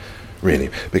 weren't they?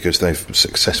 Really, because they've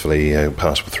successfully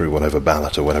passed through whatever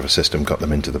ballot or whatever system got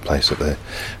them into the place at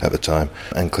the time.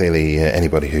 And clearly,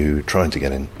 anybody who tried to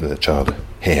get in the child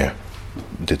here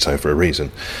did so for a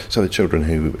reason. So the children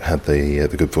who had the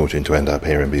good fortune to end up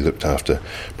here and be looked after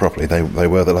properly, they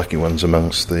were the lucky ones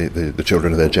amongst the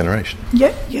children of their generation.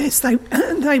 Yes, they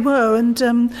were. And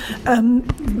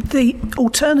the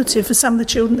alternative for some of the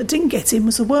children that didn't get in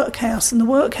was the workhouse. And the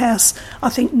workhouse, I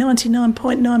think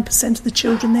 99.9% of the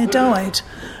children there died.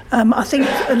 I think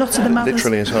a lot of the mothers...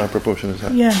 Literally as high a proportion as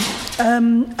that? Yeah.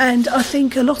 And I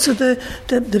think a lot of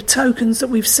the tokens that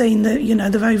we've seen,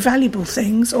 the very valuable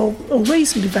things, or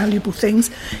reasonably valuable things,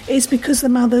 is because the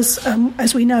mothers,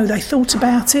 as we know, they thought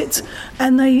about it,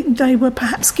 and they were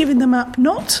perhaps giving them up,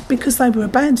 not because they were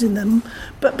abandoning them,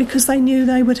 but because they knew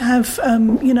they would have,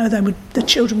 the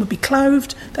children would be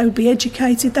clothed, they would be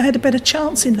educated, they had a better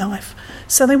chance in life.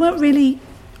 So they weren't really...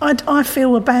 I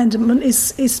feel abandonment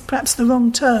is perhaps the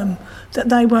wrong term, that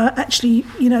they were actually,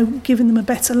 giving them a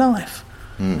better life.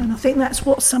 And I think that's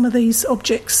what some of these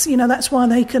objects, that's why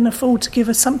they can afford to give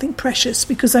us something precious,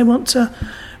 because they want to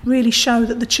really show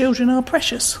that the children are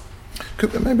precious.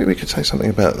 Maybe we could say something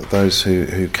about those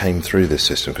who came through this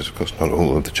system, because of course not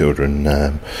all of the children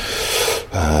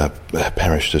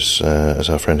perished as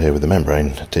our friend here with the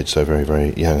membrane did so very,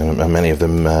 very young, and many of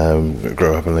them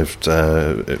grew up and lived,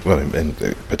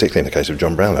 particularly in the case of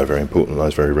John Brownlow, very important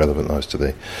lives, very relevant lives to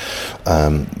the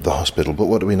hospital. But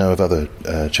what do we know of other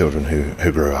children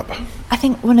who grew up? I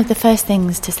think one of the first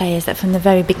things to say is that from the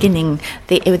very beginning,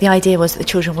 the idea was that the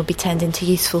children would be turned into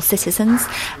useful citizens,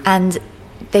 and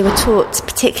they were taught,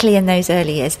 particularly in those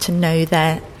early years, to know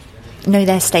their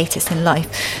status in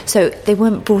life. So they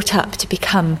weren't brought up to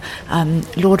become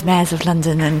Lord Mayors of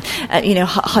London and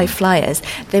high flyers.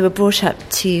 They were brought up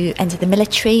to enter the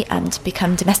military and to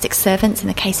become domestic servants in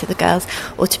the case of the girls,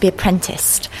 or to be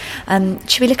apprenticed.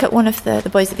 Should we look at one of the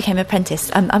boys that became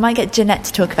apprenticed? I might get Jeanette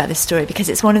to talk about this story, because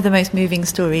it's one of the most moving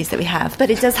stories that we have. But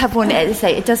it does have one.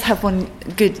 It does have one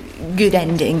good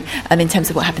ending in terms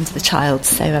of what happened to the child.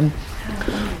 So.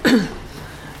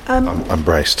 I'm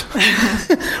braced.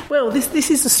 Well, this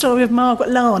is the story of Margaret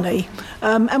Larney,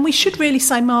 and we should really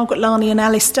say Margaret Larney and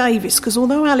Alice Davis, because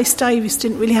although Alice Davis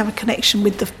didn't really have a connection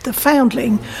with the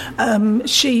foundling,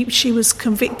 she was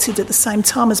convicted at the same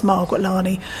time as Margaret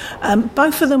Larney.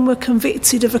 Both of them were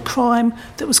convicted of a crime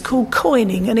that was called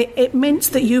coining, and it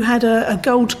meant that you had a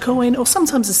gold coin or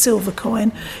sometimes a silver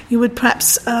coin. You would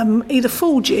perhaps either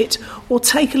forge it or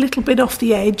take a little bit off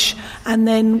the edge, and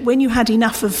then when you had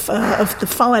enough of the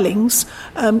filings,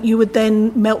 you would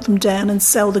then melt them down and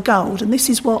sell the gold. And this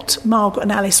is what Margaret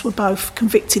and Alice were both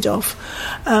convicted of.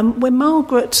 When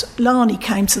Margaret Larney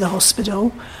came to the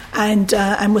hospital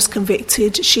and was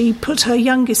convicted, she put her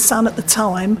youngest son at the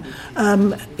time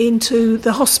into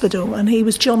the hospital, and he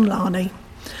was John Larney.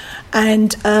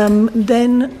 And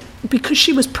then, because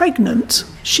she was pregnant,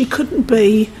 she couldn't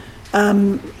be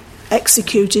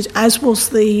executed, as was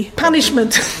the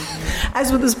punishment.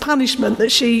 As was the punishment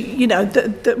that she,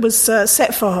 that was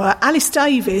set for her. Alice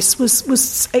Davis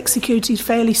was executed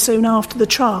fairly soon after the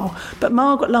trial, but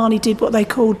Margaret Larney did what they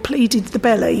called pleaded the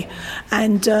belly,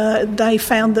 and they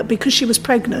found that because she was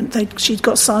pregnant, she'd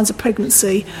got signs of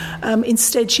pregnancy.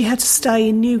 Instead, she had to stay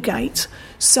in Newgate.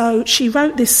 So she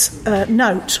wrote this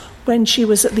note when she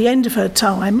was at the end of her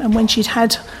time and when she'd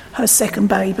had her second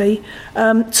baby,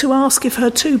 to ask if her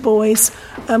two boys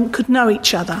could know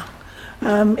each other.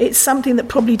 It's something that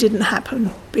probably didn't happen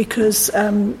because,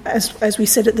 as we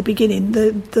said at the beginning,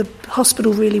 the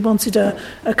hospital really wanted a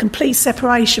complete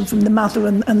separation from the mother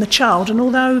and the child. And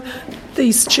although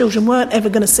these children weren't ever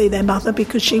going to see their mother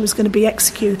because she was going to be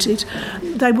executed,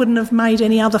 they wouldn't have made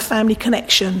any other family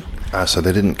connection. So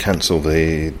they didn't cancel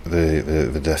the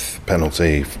death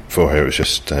penalty for her. It was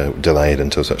just delayed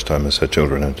until such time as her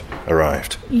children had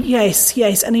arrived.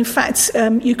 Yes, and in fact,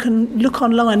 you can look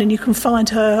online and you can find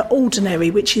her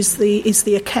ordinary, which is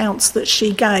the accounts that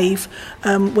she gave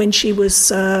when she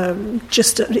was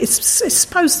it's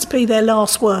supposed to be their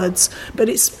last words, but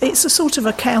it's a sort of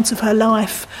account of her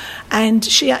life, and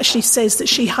she actually says that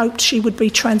she hoped she would be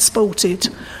transported.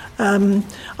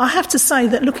 I have to say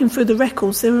that looking through the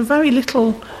records, there's very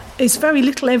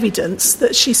little evidence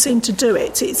that she seemed to do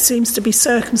it. It seems to be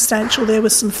circumstantial. There were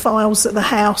some files at the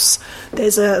house.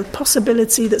 There's a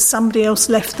possibility that somebody else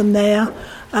left them there.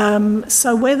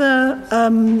 So whether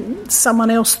someone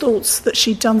else thought that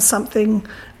she'd done something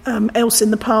else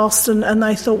in the past, and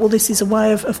they thought, well, this is a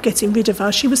way of getting rid of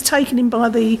her. She was taken in by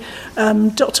the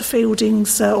Dr.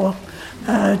 Fielding's or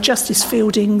Justice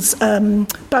Fielding's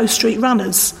Bow Street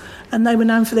Runners, and they were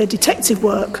known for their detective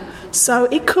work. So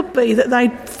it could be that they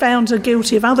found her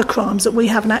guilty of other crimes that we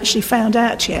haven't actually found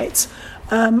out yet,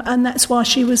 and that's why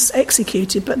she was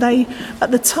executed. But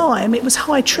at the time, it was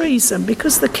high treason,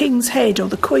 because the king's head or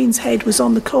the queen's head was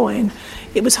on the coin.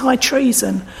 It was high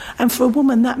treason, and for a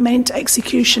woman that meant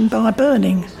execution by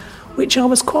burning, which I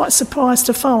was quite surprised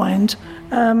to find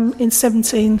in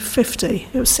 1750.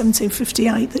 It was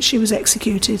 1758 that she was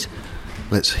executed.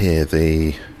 Let's hear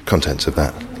the contents of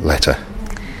that letter.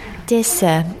 Dear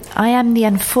Sir, I am the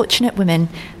unfortunate woman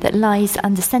that lies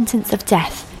under sentence of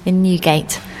death in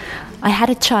Newgate. I had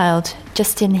a child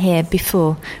just in here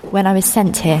before when I was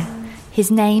sent here.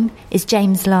 His name is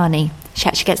James Larney. She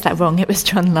actually gets that wrong, it was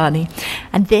John Larney.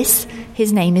 And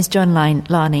his name is John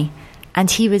Larney. And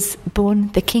he was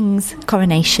born the King's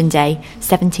Coronation Day,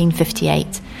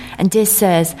 1758. And dear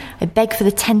sirs, I beg for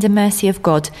the tender mercy of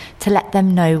God to let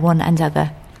them know one and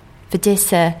other. For dear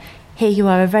sir, here you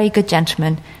are a very good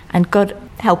gentleman, and God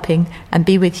helping and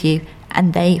be with you,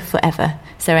 and they forever.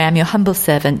 So I am your humble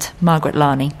servant, Margaret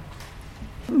Larney.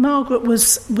 Margaret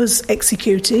was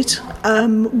executed.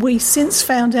 We since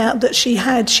found out that she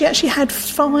actually had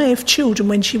 5 children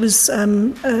when she was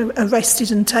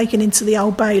arrested and taken into the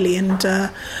Old Bailey, and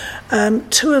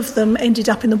 2 of them ended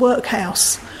up in the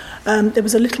workhouse. There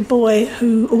was a little boy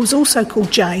who was also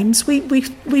called James.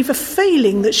 We've a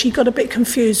feeling that she got a bit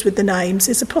confused with the names.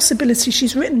 There's a possibility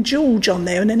she's written George on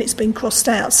there and then it's been crossed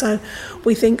out. So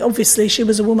we think obviously she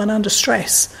was a woman under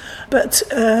stress. But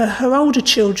her older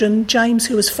children, James,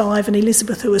 who was 5, and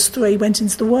Elizabeth, who was 3, went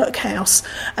into the workhouse.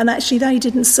 And actually they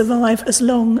didn't survive as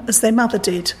long as their mother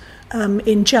did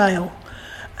in jail.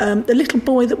 The little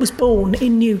boy that was born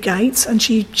in Newgate, and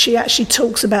she actually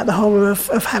talks about the horror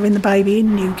of having the baby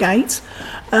in Newgate.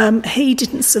 He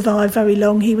didn't survive very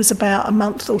long. He was about a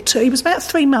month or 2. He was about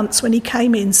 3 months when he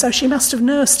came in, so she must have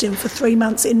nursed him for 3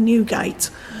 months in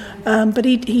Newgate. But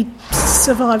he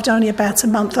survived only about a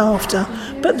month after.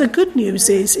 But the good news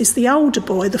is the older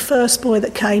boy, the first boy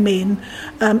that came in,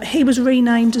 he was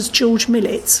renamed as George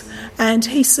Millett, and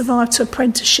he survived to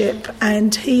apprenticeship,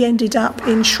 and he ended up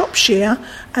in Shropshire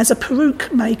as a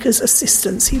peruke maker's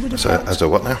assistant. He would have as a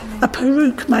what now? A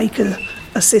peruke maker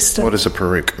assistant. What is a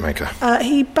peruke maker?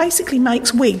 He basically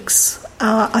makes wigs.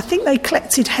 I think they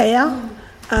collected hair.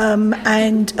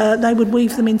 And they would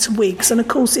weave them into wigs. And, of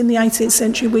course, in the 18th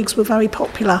century, wigs were very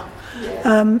popular.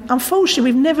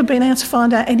 Unfortunately, we've never been able to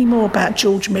find out any more about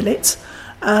George Millett.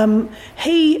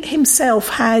 He himself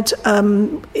had,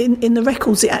 in the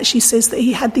records, it actually says that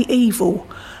he had the evil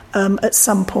at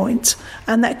some point.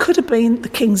 And that could have been the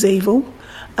king's evil.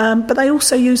 But they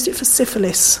also used it for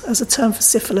syphilis, as a term for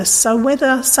syphilis. So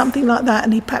whether something like that,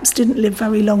 and he perhaps didn't live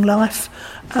very long life,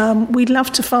 we'd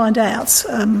love to find out,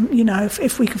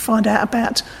 if we could find out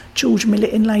about George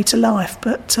Millett in later life.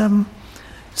 But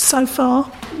so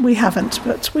far, we haven't.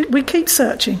 But we keep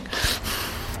searching.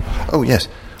 Oh, yes.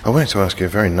 I wanted to ask you a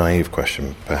very naive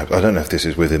question, perhaps. I don't know if this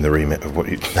is within the remit of what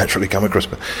you naturally come across,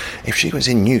 but if she was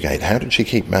in Newgate, how did she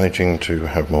keep managing to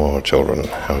have more children?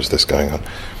 How is this going on?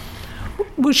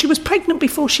 Well, she was pregnant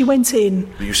before she went in.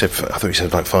 I thought you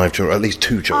said like 5 children, at least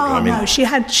 2 children. No, she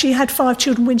had 5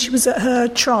 children when she was at her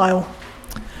trial.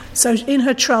 So in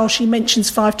her trial, she mentions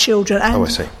 5 children. And I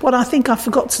see. What I think I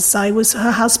forgot to say was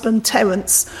her husband,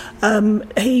 Terence,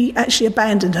 he actually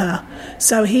abandoned her.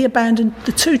 So he abandoned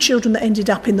the 2 children that ended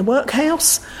up in the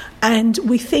workhouse, and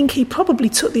we think he probably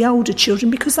took the older children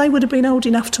because they would have been old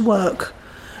enough to work.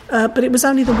 But it was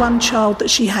only the 1 child that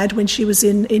she had when she was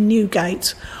in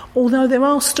Newgate. Although there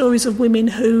are stories of women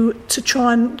who, to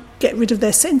try and get rid of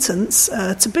their sentence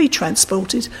to be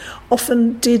transported,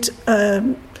 often did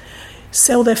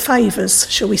sell their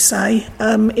favours, shall we say,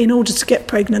 in order to get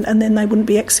pregnant, and then they wouldn't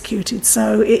be executed.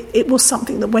 So it was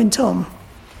something that went on,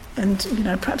 and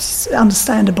perhaps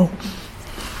understandable.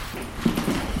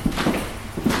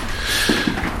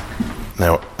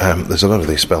 Now, there's a lot of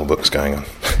these spell books going on.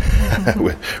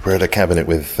 We're at a cabinet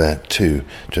with 2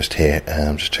 just here.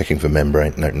 Just checking for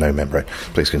membrane. No membrane.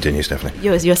 Please continue, Stephanie.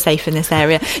 You're safe in this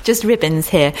area. Just ribbons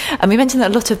here. And we mentioned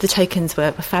that a lot of the tokens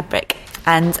were fabric.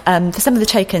 And for some of the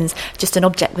tokens, just an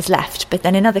object was left. But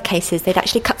then in other cases, they'd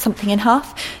actually cut something in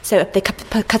half. So if they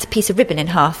cut a piece of ribbon in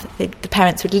half, the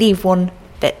parents would leave one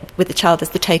bit with the child as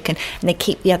the token, and they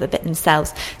keep the other bit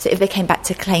themselves. So if they came back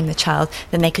to claim the child,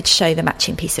 then they could show the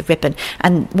matching piece of ribbon.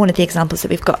 And one of the examples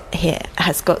that we've got here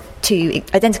has got two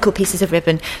identical pieces of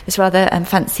ribbon, this rather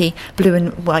fancy blue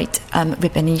and white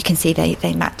ribbon, and you can see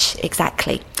they match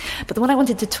exactly. But the one I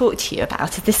wanted to talk to you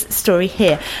about is this story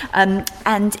here,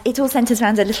 and it all centres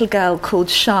around a little girl called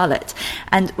Charlotte.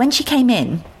 And when she came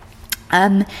in,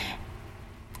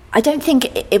 I don't think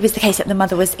it was the case that the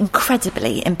mother was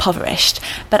incredibly impoverished,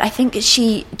 but I think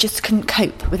she just couldn't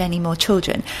cope with any more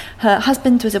children. Her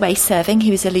husband was away serving,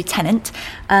 he was a lieutenant,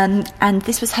 and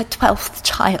this was her 12th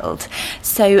child.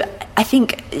 So I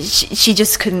think she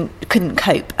just couldn't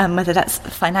cope, whether that's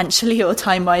financially or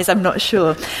time-wise, I'm not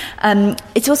sure.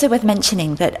 It's also worth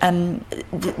mentioning that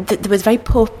there was very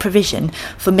poor provision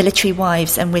for military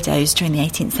wives and widows during the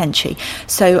 18th century.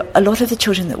 So a lot of the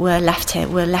children that were left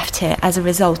here as a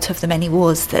result of the many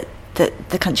wars that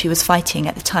the country was fighting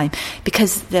at the time,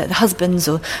 because the husbands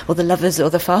or the lovers or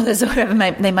the fathers or whoever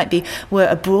they might be were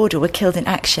abroad or were killed in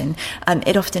action.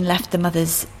 It often left the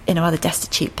mothers in a rather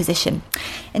destitute position.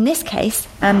 In this case,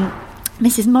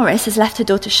 Mrs. Morris has left her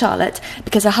daughter Charlotte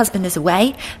because her husband is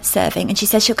away serving, and she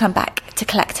says she'll come back to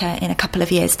collect her in a couple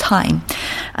of years' time.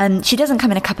 She doesn't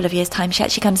come in a couple of years' time, she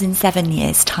actually comes in 7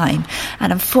 years' time.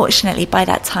 And unfortunately, by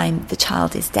that time, the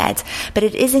child is dead. But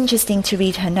it is interesting to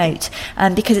read her note,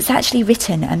 because it's actually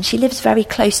written, she lives very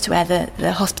close to where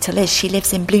the hospital is. She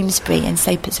lives in Bloomsbury in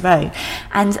Soapers Row.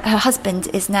 And her husband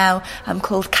is now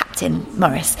called Captain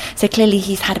Morris. So clearly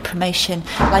he's had a promotion,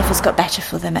 life has got better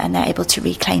for them, and they're able to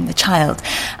reclaim the child.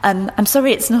 I'm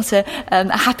sorry it's not a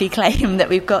happy claim that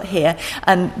we've got here,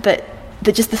 but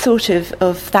just the thought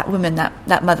of that woman,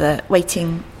 that mother,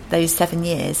 waiting those 7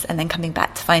 years and then coming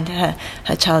back to find her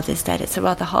child is dead, it's a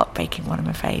rather heartbreaking one, I'm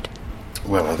afraid.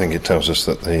 Well, I think it tells us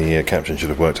that the captain should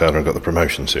have worked harder and got the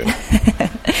promotion soon.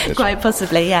 Quite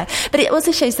possibly, yeah. But it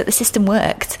also shows that the system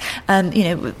worked.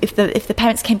 If the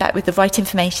parents came back with the right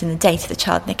information, the date of the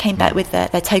child, and they came back with their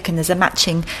token, there's a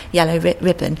matching yellow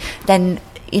ribbon, then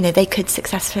they could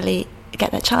successfully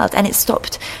get their child. And it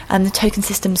stopped, the token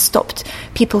system stopped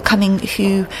people coming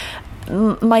who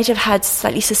might have had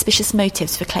slightly suspicious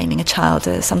motives for claiming a child,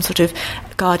 some sort of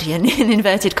guardian, in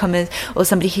inverted commas, or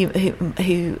somebody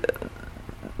who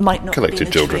might not collected have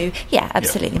been children.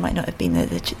 Absolutely, might not have been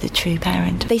the true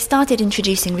parent. They started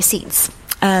introducing receipts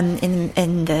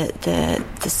in the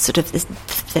sort of the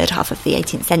third half of the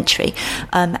 18th century,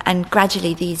 and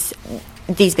gradually these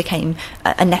became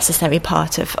a necessary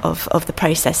part of the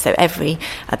process. So every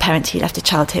parent who left a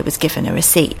child here was given a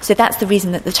receipt. So that's the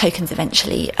reason that the tokens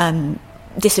eventually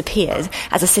disappeared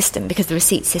as a system, because the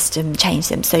receipt system changed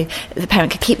them. So the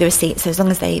parent could keep the receipt, so as long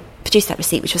as they produced that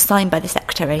receipt, which was signed by the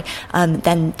secretary,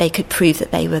 then they could prove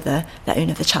that they were the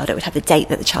owner of the child. It would have the date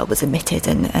that the child was admitted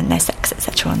and their sex,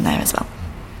 etc. on there as well.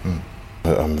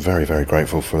 I'm very, very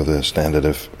grateful for the standard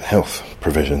of health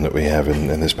provision that we have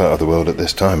in this part of the world at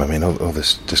this time. I mean, all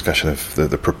this discussion of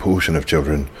the proportion of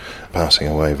children passing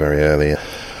away very early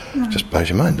just blows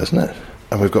your mind, doesn't it?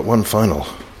 And we've got one final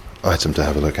item to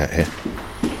have a look at here.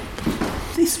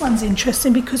 This one's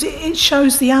interesting because it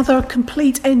shows the other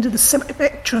complete end of the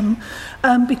spectrum,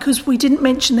 because we didn't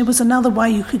mention there was another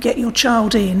way you could get your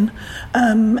child in,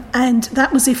 and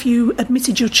that was if you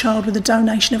admitted your child with a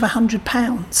donation of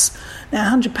 £100.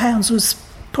 Now, £100 was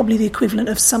probably the equivalent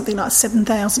of something like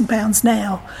 £7,000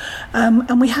 now.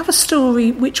 And we have a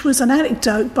story which was an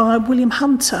anecdote by William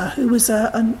Hunter, who was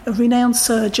a renowned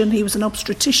surgeon. He was an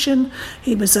obstetrician,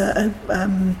 he was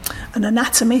an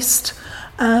anatomist,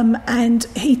 and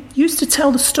he used to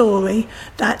tell the story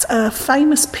that a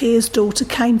famous peer's daughter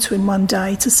came to him one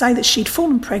day to say that she'd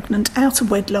fallen pregnant out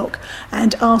of wedlock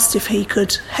and asked if he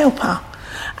could help her.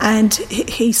 And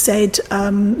he said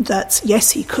that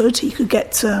yes, he could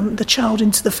get the child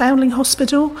into the Foundling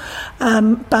Hospital,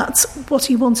 but what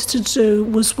he wanted to do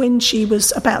was, when she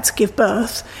was about to give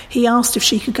birth, he asked if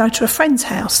she could go to a friend's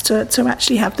house to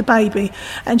actually have the baby,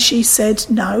 and she said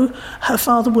no, her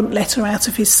father wouldn't let her out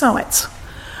of his sight.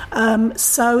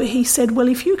 So he said, well,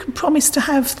 if you can promise to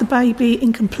have the baby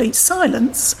in complete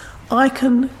silence, I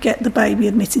can get the baby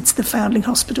admitted to the Foundling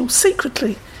Hospital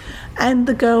secretly. And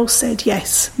the girl said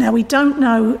yes. Now, we don't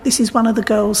know, this is one of the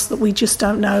girls that we just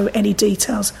don't know any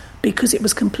details because it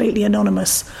was completely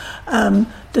anonymous.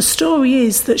 The story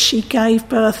is that she gave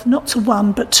birth not to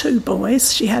one but two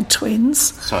boys. She had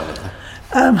twins. Silently.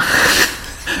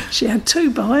 She had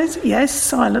 2 boys, yes,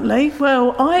 silently.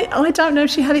 Well, I don't know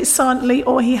if she had it silently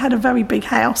or he had a very big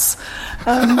house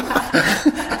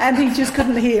and he just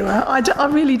couldn't hear her. I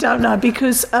really don't know,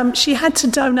 because she had to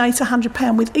donate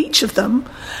 £100 with each of them.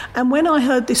 And when I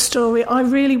heard this story, I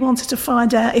really wanted to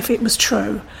find out if it was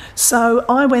true. So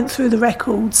I went through the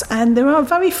records, and there are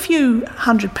very few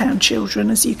 £100 children,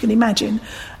 as you can imagine.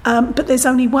 But there's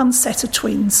only one set of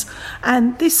twins,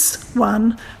 and this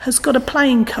one has got a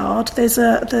playing card.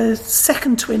 The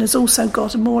second twin has also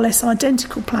got a more or less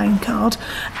identical playing card,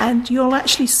 and you'll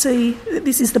actually see,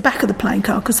 this is the back of the playing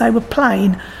card, because they were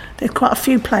plain. There are quite a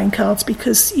few playing cards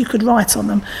because you could write on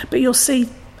them, but you'll see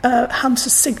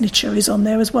Hunter's signature is on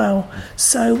there as well.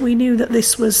 So we knew that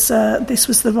this was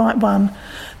the right one.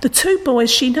 The 2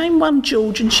 boys, she named one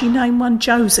George and she named one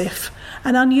Joseph.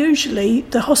 And unusually,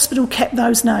 the hospital kept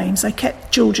those names. They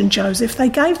kept George and Joseph. They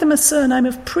gave them a surname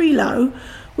of Prelo,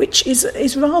 which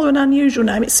is rather an unusual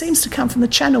name. It seems to come from the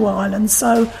Channel Islands.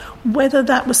 So whether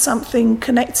that was something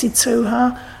connected to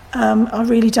her, I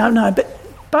really don't know. But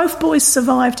both boys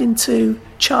survived into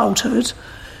childhood.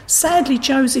 Sadly,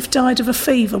 Joseph died of a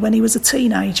fever when he was a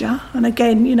teenager. And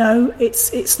again,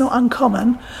 it's not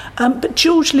uncommon. But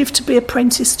George lived to be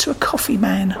apprenticed to a coffee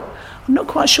man. I'm not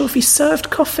quite sure if he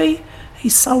served coffee. He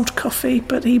sold coffee,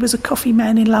 but he was a coffee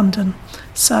man in London.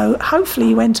 So hopefully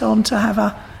he went on to have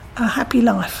a happy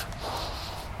life.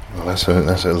 Well, that's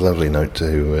a lovely note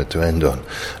to end on.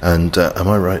 And am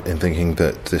I right in thinking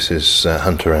that this is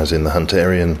Hunter as in the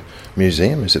Hunterian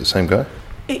Museum? Is it the same guy?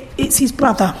 It's his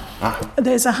brother.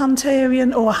 There's a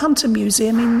Hunterian or a Hunter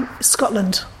Museum in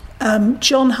Scotland.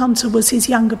 John Hunter was his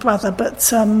younger brother,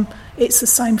 but it's the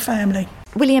same family.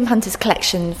 William Hunter's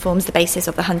collection forms the basis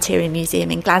of the Hunterian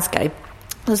Museum in Glasgow.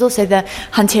 There's also the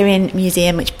Hunterian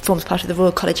Museum, which forms part of the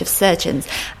Royal College of Surgeons,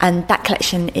 and that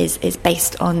collection is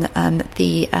based on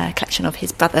the collection of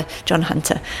his brother, John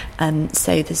Hunter.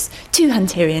 So there's 2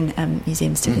 Hunterian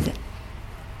museums to visit.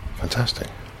 Fantastic.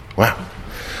 Wow.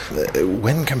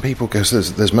 When can people go? So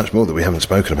there's much more that we haven't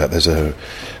spoken about. There's a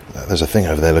thing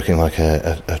over there looking like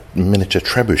a miniature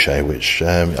trebuchet, which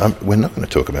we're not going to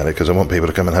talk about it because I want people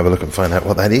to come and have a look and find out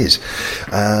what that is.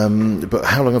 But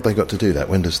how long have they got to do that?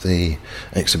 When does the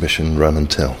exhibition run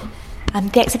until?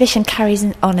 The exhibition carries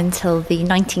on until the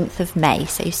 19th of May,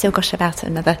 so you've still got about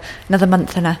another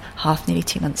month and a half, nearly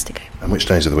 2 months to go. And which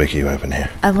days of the week are you open here?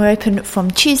 We're open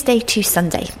from Tuesday to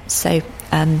Sunday, so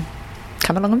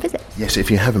come along and visit. Yes,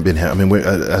 if you haven't been here, I mean,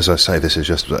 as I say, this is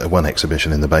just one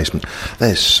exhibition in the basement.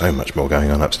 There's so much more going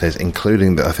on upstairs,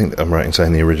 including, I think I'm right in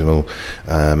saying, the original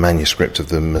manuscript of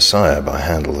the Messiah by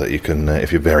Handel that you can,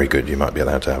 if you're very good, you might be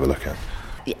allowed to have a look at.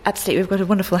 Yeah, absolutely, we've got a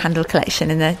wonderful Handel collection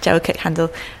in the Gerald Cook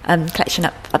Handel collection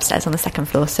upstairs on the 2nd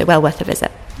floor, so well worth a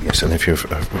visit. Yes, and if you're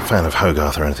a fan of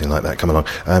Hogarth or anything like that, come along.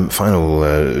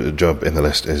 Final job in the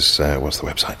list is, what's the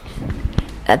website?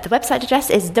 The website address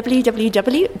is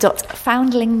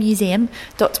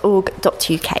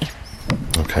www.foundlingmuseum.org.uk.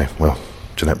 Okay, well,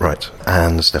 Jeanette Bright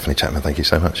and Stephanie Chapman, thank you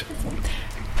so much.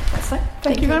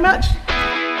 Thank you very much.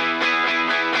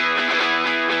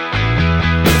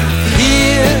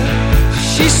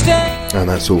 And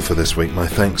that's all for this week. My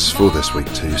thanks for this week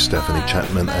to Stephanie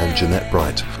Chapman and Jeanette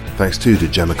Bright. Thanks too to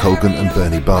Gemma Colgan and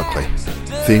Bernie Barclay.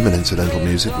 Theme and incidental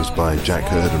music was by Jack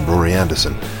Hurd and Rory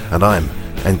Anderson. And I'm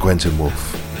Quentin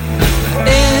Wolfe.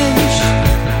 Inch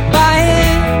by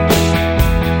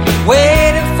inch,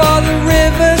 waiting for the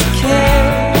river's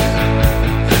kiss,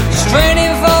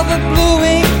 straining for the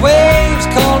blue-ink waves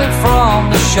calling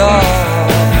from the shore.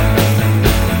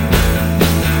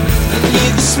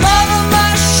 Beneath the smother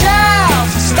my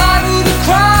shouts, the stifle the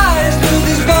cries, through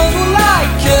these bones will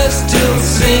like us, still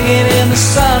singing in the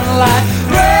sunlight.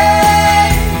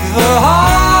 Break the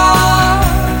heart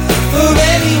of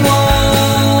anyone.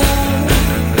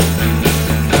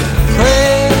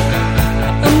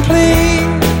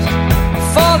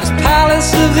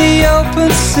 Of the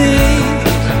open sea,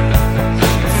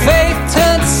 faith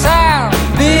turned sour,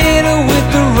 bitter with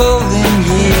the rolling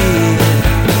years.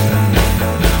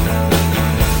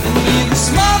 And you can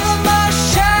smother my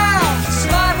shouts,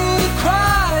 stifle the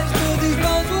cries, but these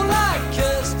bones will like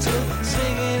us till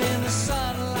singing in the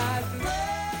sunlight.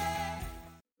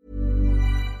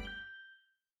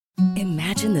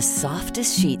 Imagine the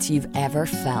softest sheets you've ever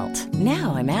felt.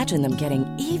 Now imagine them getting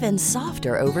even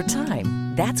softer over time.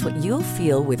 That's what you'll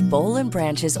feel with Boll &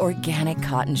 Branch's organic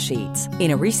cotton sheets.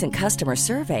 In a recent customer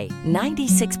survey,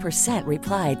 96%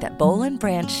 replied that Boll &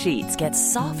 Branch sheets get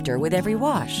softer with every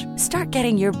wash. Start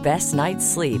getting your best night's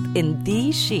sleep in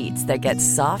these sheets that get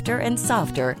softer and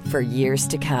softer for years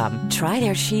to come. Try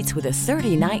their sheets with a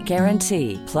 30-night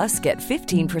guarantee. Plus, get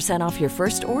 15% off your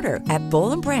first order at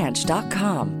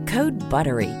bollandbranch.com. Code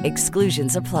BUTTERY.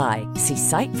 Exclusions apply. See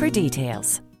site for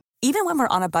details. Even when we're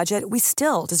on a budget, we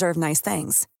still deserve nice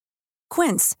things.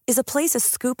 Quince is a place to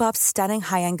scoop up stunning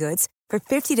high-end goods for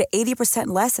 50 to 80%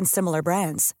 less than similar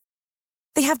brands.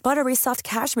 They have buttery soft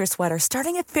cashmere sweaters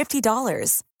starting at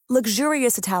 $50,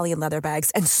 luxurious Italian leather bags,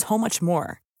 and so much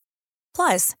more.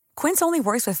 Plus, Quince only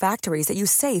works with factories that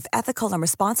use safe, ethical, and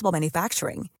responsible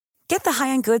manufacturing. Get the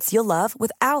high-end goods you'll love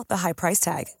without the high price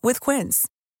tag with Quince.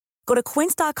 Go to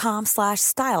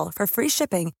quince.com/style for free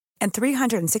shipping and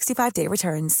 365-day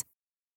returns.